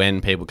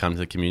when people come to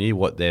the community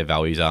what their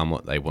values are and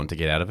what they want to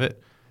get out of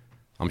it.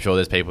 I'm sure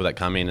there's people that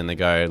come in and they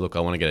go, look, I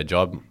want to get a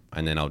job,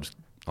 and then I'll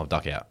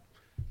duck out.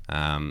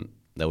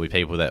 There'll be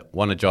people that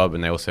want a job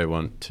and they also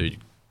want to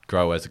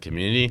grow as a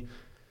community,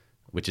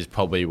 which is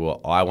probably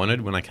what I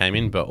wanted when I came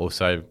in, but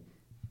also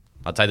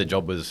I'd say the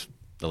job was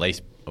the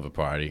least of a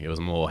priority. It was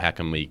more, how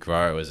can we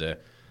grow as a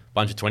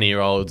bunch of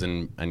 20-year-olds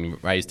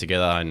and raise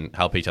together and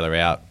help each other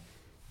out.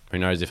 Who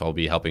knows if I'll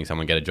be helping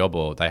someone get a job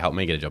or they help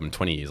me get a job in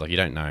 20 years. Like, you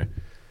don't know.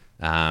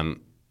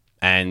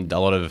 And a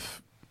lot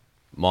of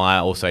my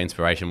also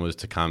inspiration was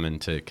to come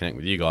and to connect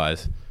with you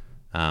guys,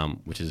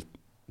 which has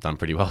done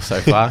pretty well so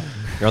far.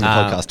 You're on the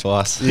podcast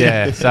twice.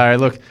 Yeah. So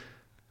look,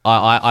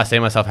 I see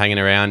myself hanging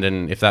around,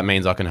 and if that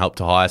means I can help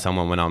to hire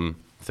someone when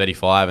I'm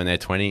 35 and they're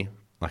 20,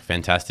 like,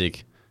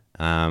 fantastic.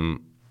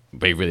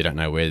 We really don't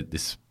know where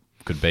this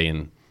could be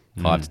in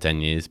 5 to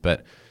 10 years,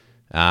 but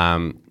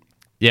I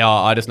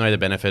just know the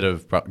benefit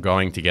of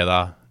growing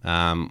together.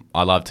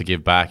 I love to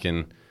give back,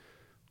 and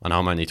I know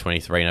I'm only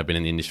 23 and I've been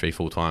in the industry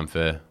full time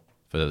for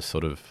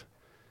sort of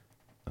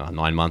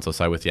 9 months or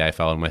so with the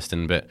AFL and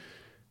Western, but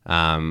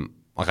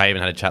like, I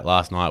even had a chat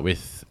last night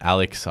with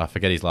Alex. I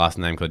forget his last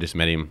name because I just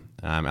met him.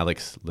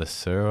 Alex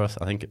Lesur,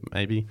 I think it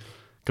maybe.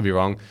 Could be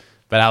wrong.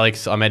 But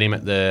Alex, I met him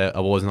at the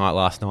awards night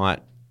last night.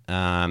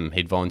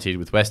 He'd volunteered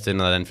with Western,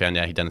 and I then found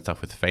out he'd done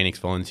stuff with Phoenix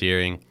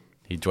volunteering.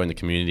 He joined the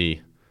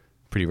community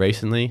pretty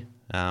recently,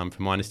 from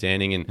my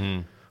understanding.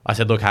 And I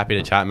said, look, happy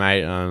to chat,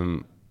 mate.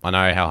 I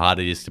know how hard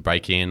it is to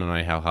break in. I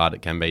know how hard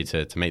it can be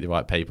to meet the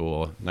right people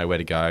or know where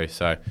to go.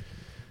 So,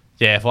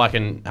 yeah, if I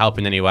can help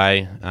in any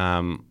way,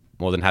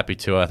 more than happy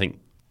to. I think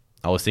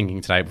I was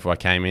thinking today before I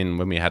came in,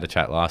 when we had a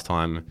chat last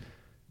time,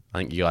 I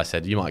think you guys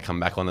said you might come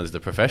back on as the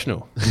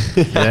professional.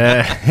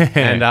 Yeah.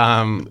 And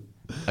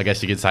I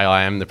guess you could say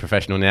I am the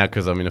professional now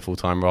because I'm in a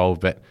full-time role,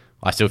 but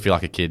I still feel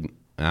like a kid.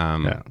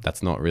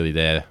 That's not really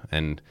there.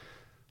 And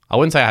I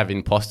wouldn't say I have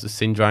imposter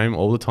syndrome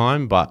all the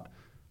time, but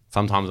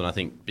sometimes when I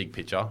think big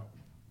picture,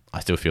 I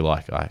still feel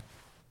like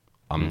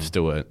I'm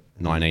still a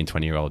 19,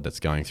 20-year-old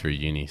that's going through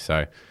uni.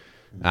 So,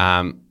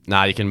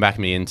 you can back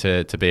me in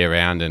to be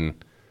around,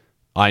 and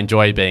I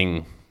enjoy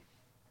being,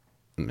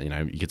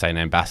 you could say an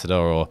ambassador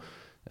or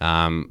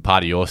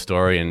part of your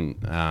story.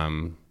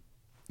 And,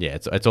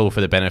 it's all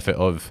for the benefit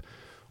of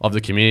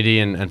the community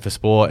and for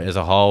sport as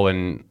a whole.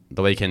 And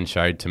the weekend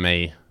showed to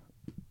me,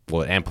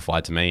 well, it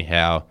amplified to me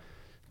how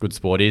good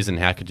sport is, and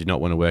how could you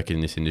not want to work in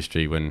this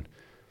industry when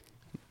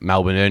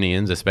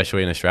Melbourneans,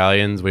 especially in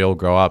Australians, we all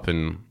grow up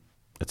and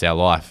it's our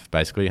life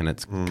basically, and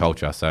it's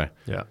culture. So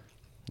yeah,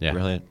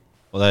 Brilliant.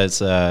 Well,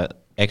 that's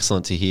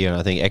excellent to hear, and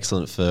I think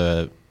excellent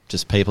for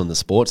just people in the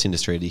sports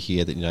industry to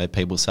hear that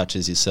people such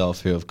as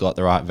yourself who have got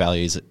the right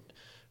values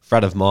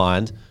front of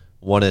mind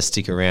want to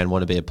stick around,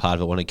 want to be a part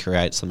of it, want to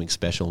create something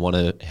special, want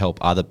to help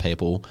other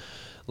people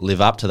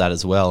live up to that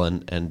as well,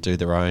 and do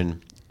their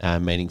own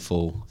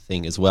meaningful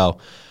thing as well.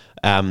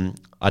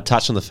 I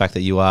touched on the fact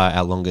that you are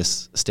our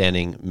longest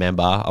standing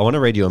member. I want to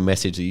read you a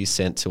message that you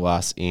sent to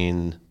us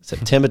in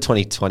September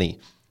 2020,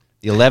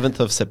 the 11th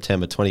of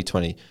September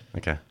 2020.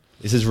 Okay.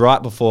 This is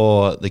right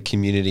before the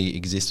community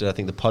existed. I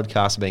think the podcast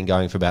has been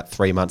going for about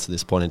 3 months at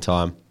this point in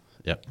time.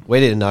 Yep. We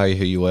didn't know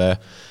who you were,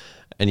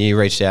 and you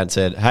reached out and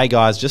said, hey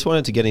guys, just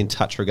wanted to get in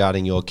touch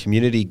regarding your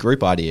community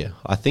group idea.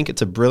 I think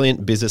it's a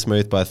brilliant business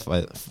move,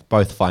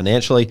 both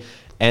financially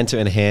and to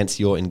enhance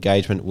your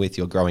engagement with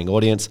your growing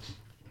audience.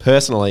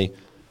 Personally,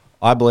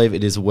 I believe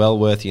it is well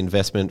worth the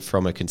investment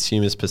from a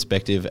consumer's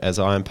perspective, as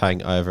I am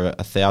paying over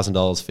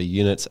 $1,000 for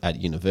units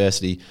at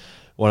university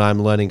when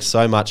I'm learning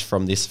so much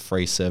from this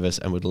free service,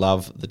 and would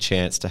love the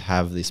chance to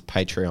have this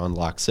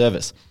Patreon-like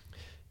service.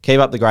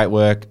 Keep up the great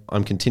work.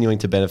 I'm continuing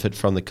to benefit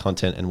from the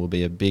content and will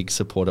be a big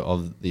supporter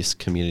of this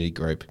community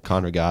group.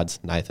 Kind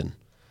regards, Nathan.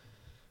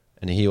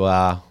 And here you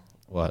are,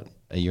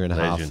 a year and a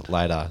half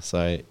later.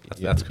 So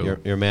that's cool.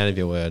 You're a man of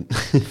your word.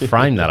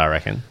 Frame that, I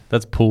reckon.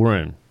 That's pool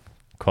room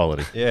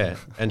quality. Yeah,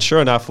 and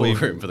sure enough, Full we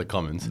room for the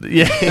Commons.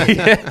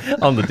 Yeah,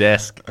 on the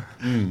desk.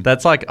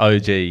 That's like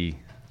OG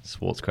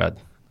sports grad.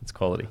 It's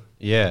quality.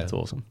 yeah, It's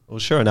awesome. well,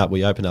 sure enough,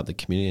 we opened up the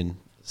community and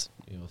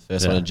you're the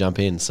first one to jump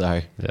in.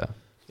 So Yeah.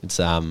 it's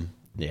Yeah,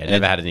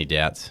 never had any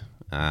doubts.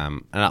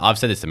 And I've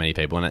said this to many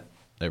people, and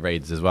it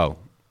reads as well.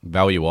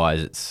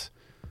 Value-wise, it's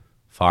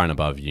far and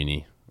above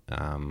uni.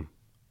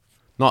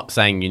 Not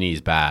saying uni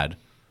is bad,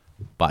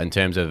 but in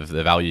terms of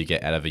the value you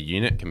get out of a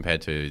unit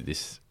compared to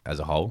this as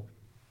a whole,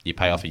 you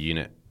pay off a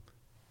unit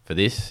for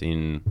this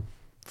in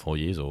 4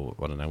 years or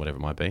I don't know, whatever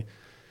it might be.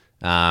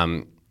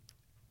 I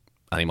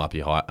think it might be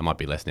high. It might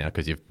be less now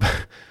because you've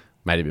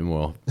made it a bit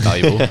more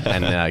valuable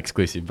and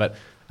exclusive. But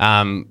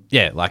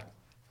yeah, like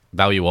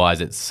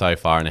value-wise, it's so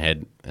far and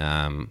ahead.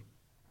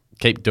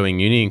 Keep doing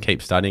uni and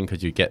keep studying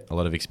because you get a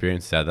lot of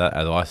experience out of that,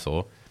 as I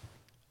saw.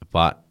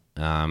 But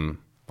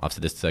I've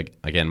said this to,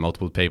 again,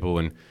 multiple people.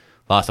 And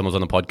last time I was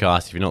on the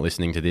podcast, if you're not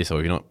listening to this or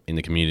if you're not in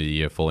the community,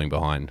 you're falling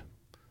behind.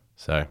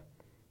 So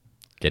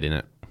get in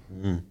it.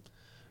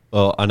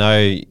 Well, I know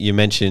you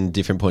mentioned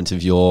different points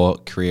of your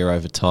career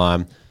over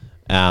time.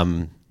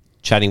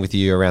 Chatting with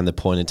you around the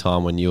point in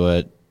time when you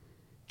were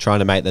trying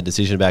to make that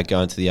decision about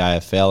going to the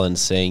AFL and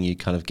seeing you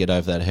kind of get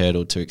over that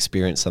hurdle to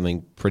experience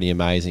something pretty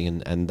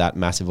amazing and that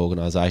massive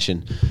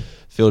organisation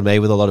filled me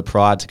with a lot of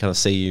pride to kind of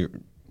see you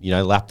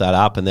lap that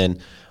up. And then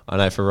I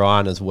know for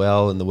Ryan as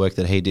well and the work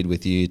that he did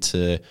with you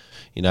to,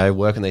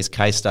 work on these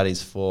case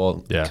studies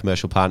for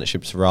commercial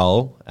partnerships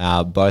role.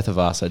 Both of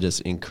us are just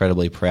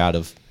incredibly proud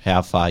of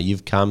how far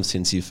you've come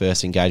since you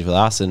first engaged with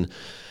us. And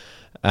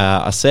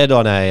I said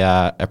on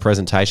a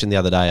presentation the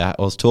other day, I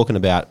was talking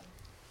about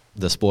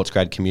the sports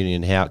grad community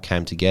and how it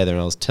came together, and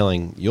I was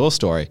telling your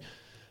story.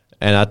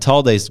 And I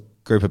told these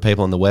group of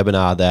people in the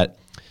webinar that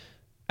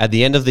at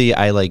the end of the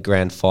A-League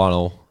Grand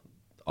Final,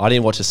 I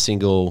didn't watch a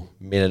single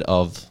minute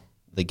of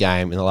the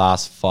game in the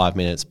last 5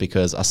 minutes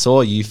because I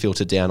saw you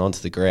filter down onto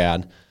the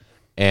ground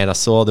and I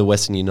saw the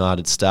Western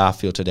United staff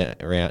filter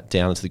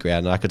down onto the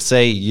ground, and I could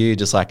see you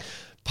just like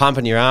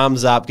pumping your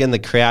arms up, getting the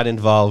crowd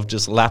involved,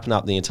 just lapping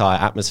up the entire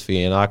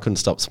atmosphere. And I couldn't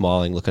stop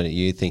smiling looking at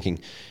you thinking,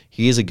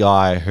 here's a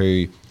guy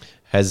who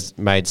has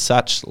made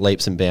such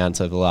leaps and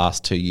bounds over the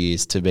last 2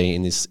 years to be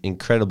in this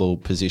incredible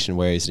position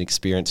where he's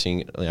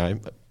experiencing,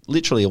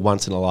 literally a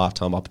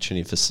once-in-a-lifetime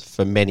opportunity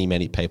for many,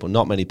 many people.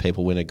 Not many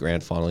people win a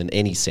grand final in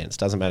any sense.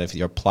 Doesn't matter if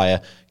you're a player,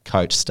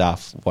 coach,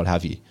 staff, what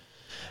have you.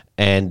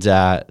 And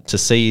to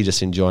see you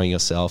just enjoying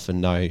yourself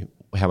and know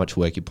how much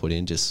work you put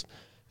in just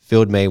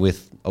filled me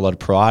with a lot of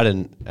pride.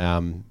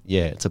 And,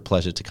 it's a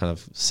pleasure to kind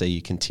of see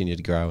you continue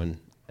to grow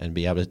and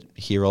be able to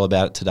hear all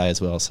about it today as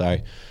well. So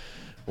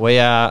we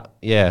are,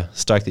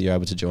 stoked that you're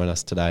able to join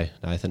us today,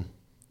 Nathan.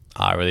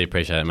 I really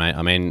appreciate it, mate.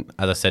 I mean,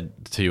 as I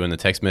said to you in the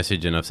text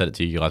message, and I've said it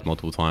to you guys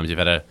multiple times, you've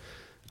had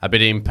a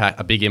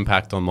big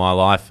impact on my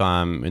life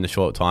in the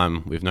short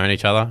time we've known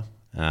each other.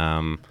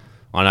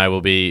 I know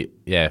we'll be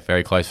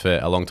very close for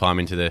a long time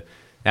into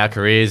our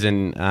careers,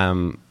 and I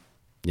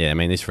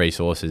mean, this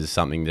resource is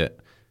something that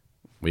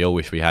we all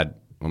wish we had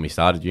when we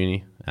started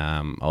uni.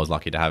 I was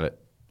lucky to have it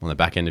on the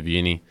back end of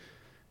uni,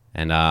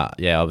 and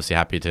obviously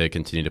happy to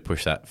continue to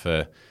push that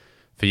for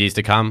years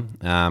to come.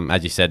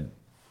 As you said,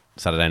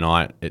 Saturday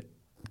night, it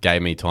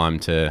gave me time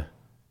to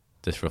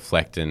just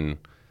reflect, and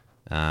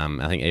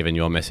I think even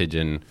your message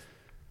and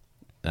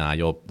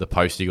the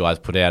post you guys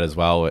put out as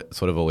well, it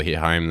sort of all hit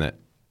home that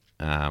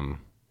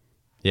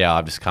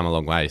I've just come a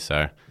long way.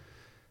 So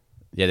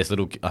this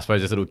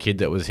little kid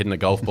that was hitting a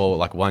golf ball at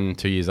like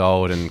 1-2 years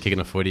old and kicking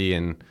a footy,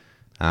 and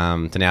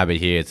to now be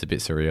here, it's a bit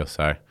surreal.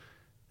 So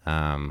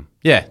I'm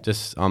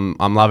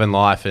loving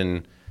life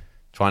and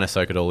trying to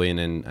soak it all in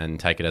and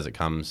take it as it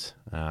comes,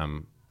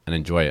 and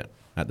enjoy it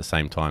at the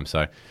same time.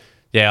 So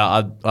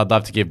I'd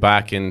love to give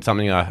back, and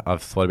something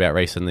I've thought about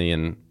recently,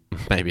 and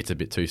maybe it's a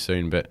bit too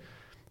soon, but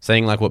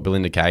seeing like what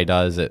Belinda Kay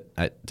does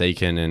at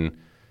Deakin,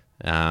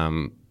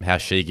 and how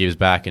she gives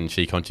back and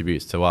she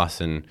contributes to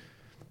us, and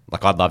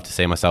like I'd love to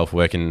see myself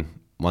working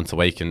once a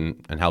week and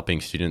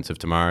helping students of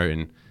tomorrow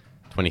in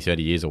 20,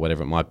 30 years or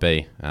whatever it might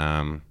be,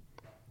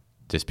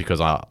 just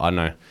because I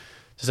know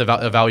just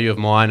a value of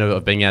mine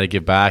of being able to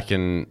give back.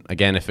 And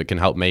again, if it can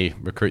help me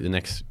recruit the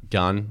next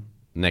gun,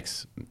 the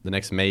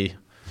next me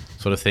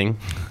sort of thing.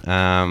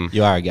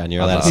 You are a gun.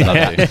 You're allowed to say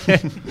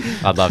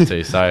that. I'd love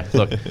to. So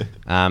look,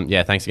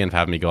 thanks again for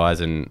having me,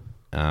 guys, and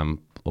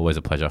always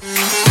a pleasure.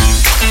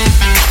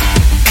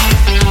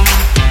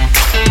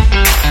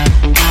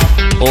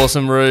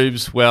 Awesome,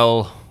 Rubes.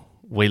 Well,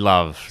 we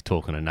love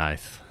talking to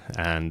Nath.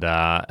 And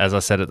as I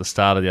said at the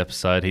start of the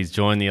episode, he's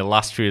joined the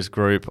illustrious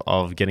group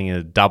of getting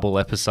a double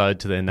episode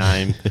to their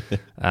name.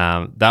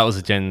 That was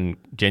a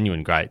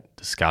genuine great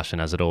discussion,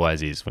 as it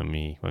always is when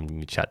we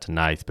chat to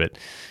Nath. But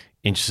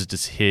interested to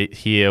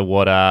hear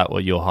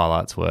what your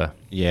highlights were.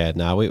 Yeah,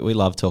 no, we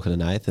love talking to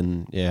Nath,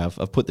 and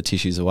I've put the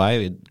tissues away.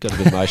 We got a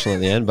bit emotional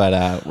at the end, but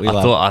I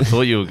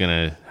thought you were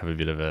going to have a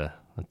bit of a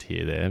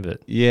tear there,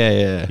 but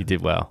you did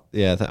well.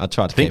 Yeah, I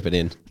tried to keep it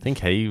in. I think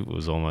he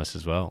was almost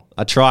as well.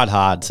 I tried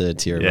hard to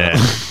tear him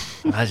up.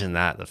 Imagine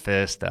that, the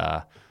first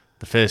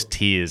the first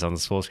tears on the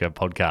Sports Grad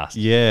podcast.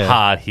 Yeah.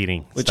 Hard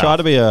hitting. We try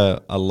to be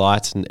a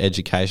light and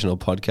educational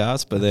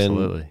podcast, but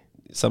then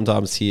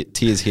sometimes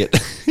tears hit.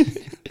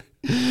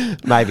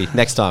 Maybe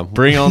next time.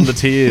 Bring on the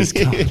tears.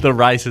 The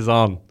race is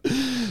on.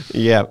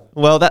 Yeah.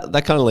 Well, that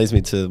kind of leads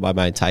me to my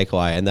main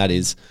takeaway, and that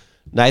is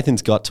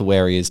Nathan's got to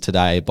where he is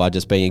today by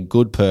just being a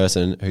good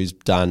person who's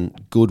done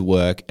good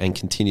work and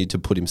continued to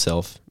put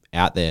himself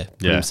out there,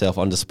 put himself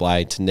on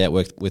display, to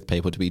network with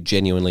people, to be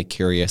genuinely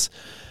curious.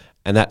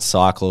 And that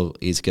cycle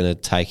is going to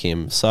take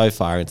him so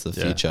far into the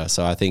future.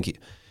 So I think if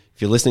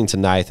you're listening to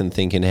Nathan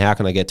thinking, how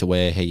can I get to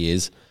where he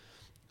is?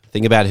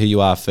 Think about who you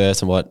are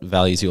first and what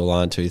values you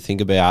align to. Think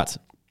about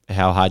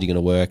how hard you're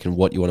going to work and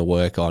what you want to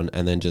work on,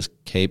 and then just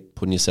keep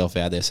putting yourself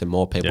out there so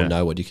more people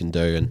know what you can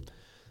do, and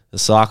the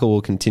cycle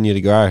will continue to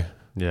grow.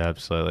 Yeah,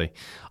 absolutely.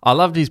 I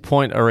loved his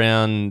point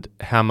around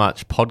how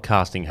much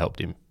podcasting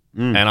helped him.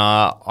 And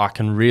I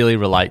can really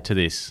relate to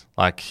this,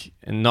 like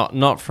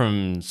not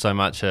from so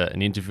much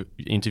an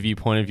interview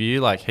point of view.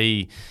 Like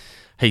he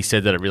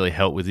said that it really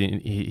helped with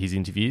his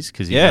interviews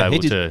because he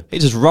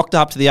just rocked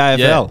up to the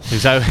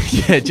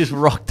AFL. Just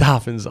rocked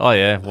up and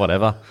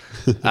whatever.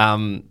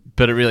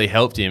 But it really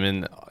helped him,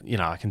 and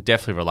I can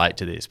definitely relate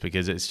to this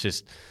because it's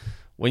just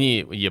when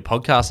you're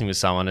podcasting with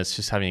someone, it's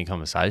just having a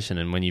conversation,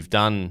 and when you've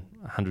done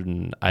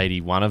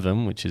 181 of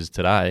them, which is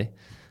today,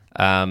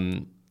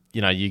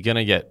 you're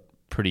gonna get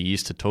pretty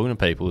used to talking to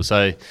people.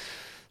 So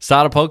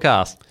start a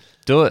podcast,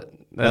 do it.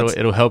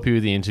 It'll help you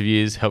with the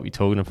interviews, help you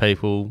talking to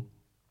people,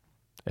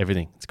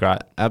 everything. It's great.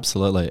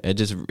 Absolutely.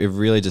 It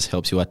really just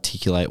helps you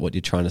articulate what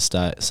you're trying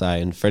to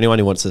say. And for anyone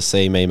who wants to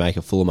see me make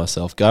a fool of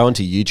myself, go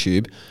onto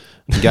YouTube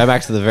and go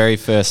back to the very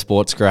first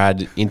Sports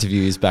Grad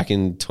interviews back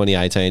in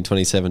 2018,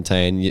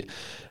 2017.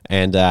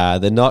 And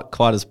they're not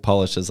quite as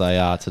polished as they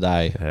are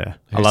today. Yeah.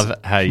 I love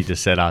how you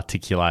just said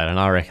articulate, and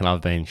I reckon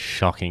I've been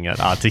shocking at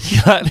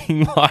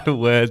articulating my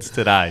words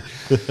today.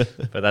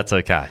 But that's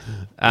okay.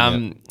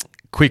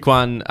 Quick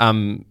one.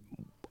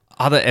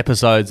 Other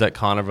episodes that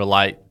kind of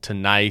relate to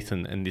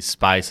Nathan and this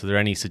space, are there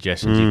any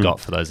suggestions you've got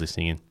for those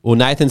listening in? Well,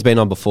 Nathan's been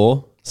on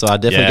before, so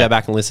I'd definitely go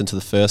back and listen to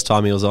the first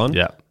time he was on.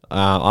 Yeah.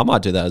 I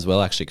might do that as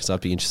well, actually, because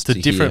I'd be interested to hear.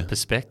 It's a different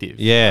perspective.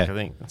 Yeah. I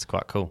think that's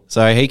quite cool.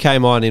 So he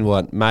came on in,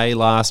 May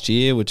last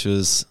year, which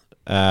was,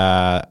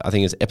 I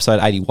think it was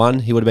episode 81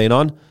 he would have been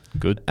on.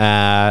 Good.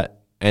 And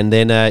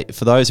then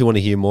for those who want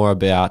to hear more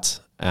about,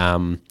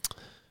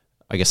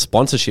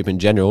 sponsorship in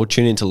general,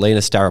 tune into Lena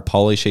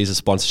Staropoli. She's a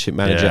sponsorship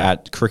manager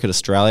at Cricket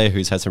Australia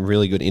who's had some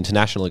really good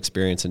international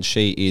experience, and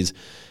she is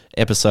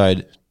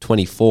episode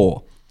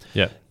 24.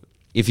 Yeah.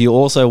 If you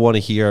also want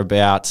to hear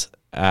about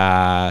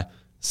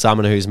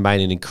someone who's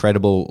made an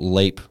incredible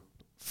leap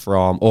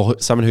or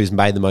someone who's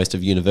made the most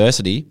of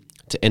university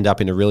to end up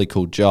in a really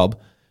cool job,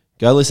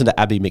 go listen to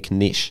Abby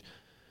McNish.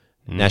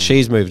 Now,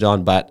 she's moved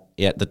on, but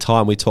at the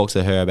time we talked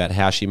to her about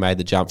how she made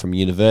the jump from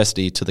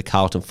university to the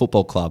Carlton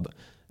Football Club,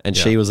 and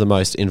she was the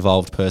most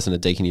involved person at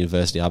Deakin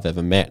University I've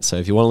ever met. So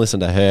if you want to listen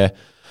to her,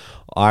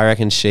 I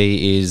reckon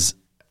she is...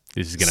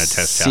 This is going to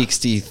test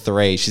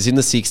 63. She's in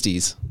the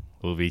 60s.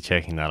 We'll be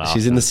checking that out.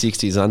 She's in the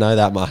 60s. I know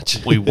that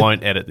much. We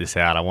won't edit this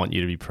out. I want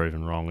you to be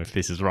proven wrong if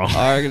this is wrong.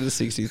 I reckon it's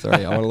 63.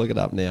 I want to look it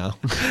up now.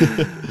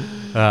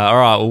 All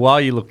right. Well,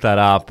 while you look that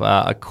up,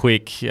 a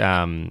quick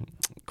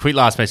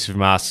last message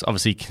from us.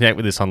 Obviously, connect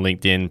with us on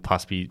LinkedIn.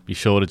 Plus, be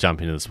sure to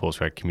jump into the Sports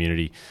Grad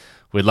community.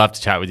 We'd love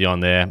to chat with you on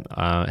there.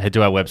 Head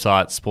to our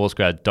website,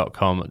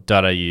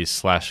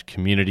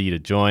 sportsgrad.com.au/community to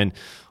join.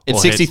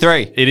 It's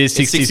 63. It is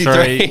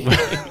 63.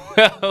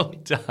 Well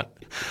done.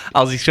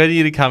 I was expecting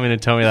you to come in and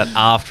tell me that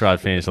after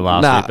I'd finished the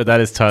last week, but that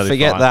is totally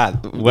forget fine.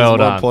 that. Well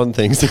done. More important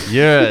things.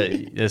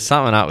 There's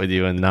something up with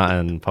you and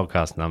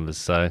podcast numbers,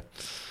 so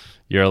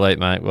you're elite,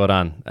 mate. Well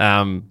done.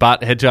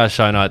 But head to our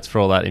show notes for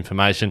all that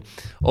information.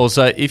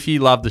 Also, if you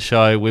love the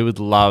show, we would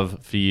love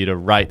for you to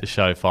rate the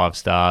show 5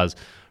 stars,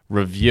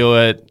 review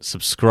it,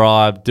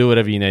 subscribe, do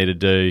whatever you need to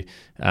do.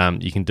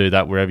 You can do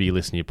that wherever you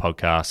listen to your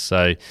podcast.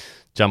 So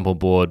jump on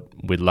board.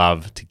 We'd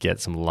love to get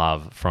some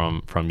love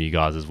from you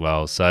guys as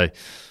well. So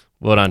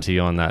well done to you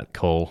on that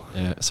call.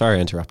 Yeah, sorry I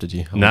interrupted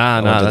you.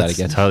 No, that's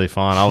totally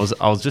fine. I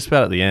was just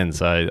about at the end,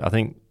 so I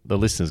think the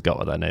listeners got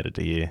what they needed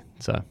to hear.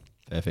 So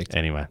perfect.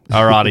 Anyway,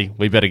 alrighty,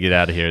 we better get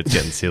out of here. It's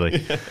getting silly.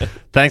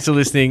 Thanks for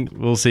listening.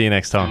 We'll see you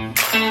next time.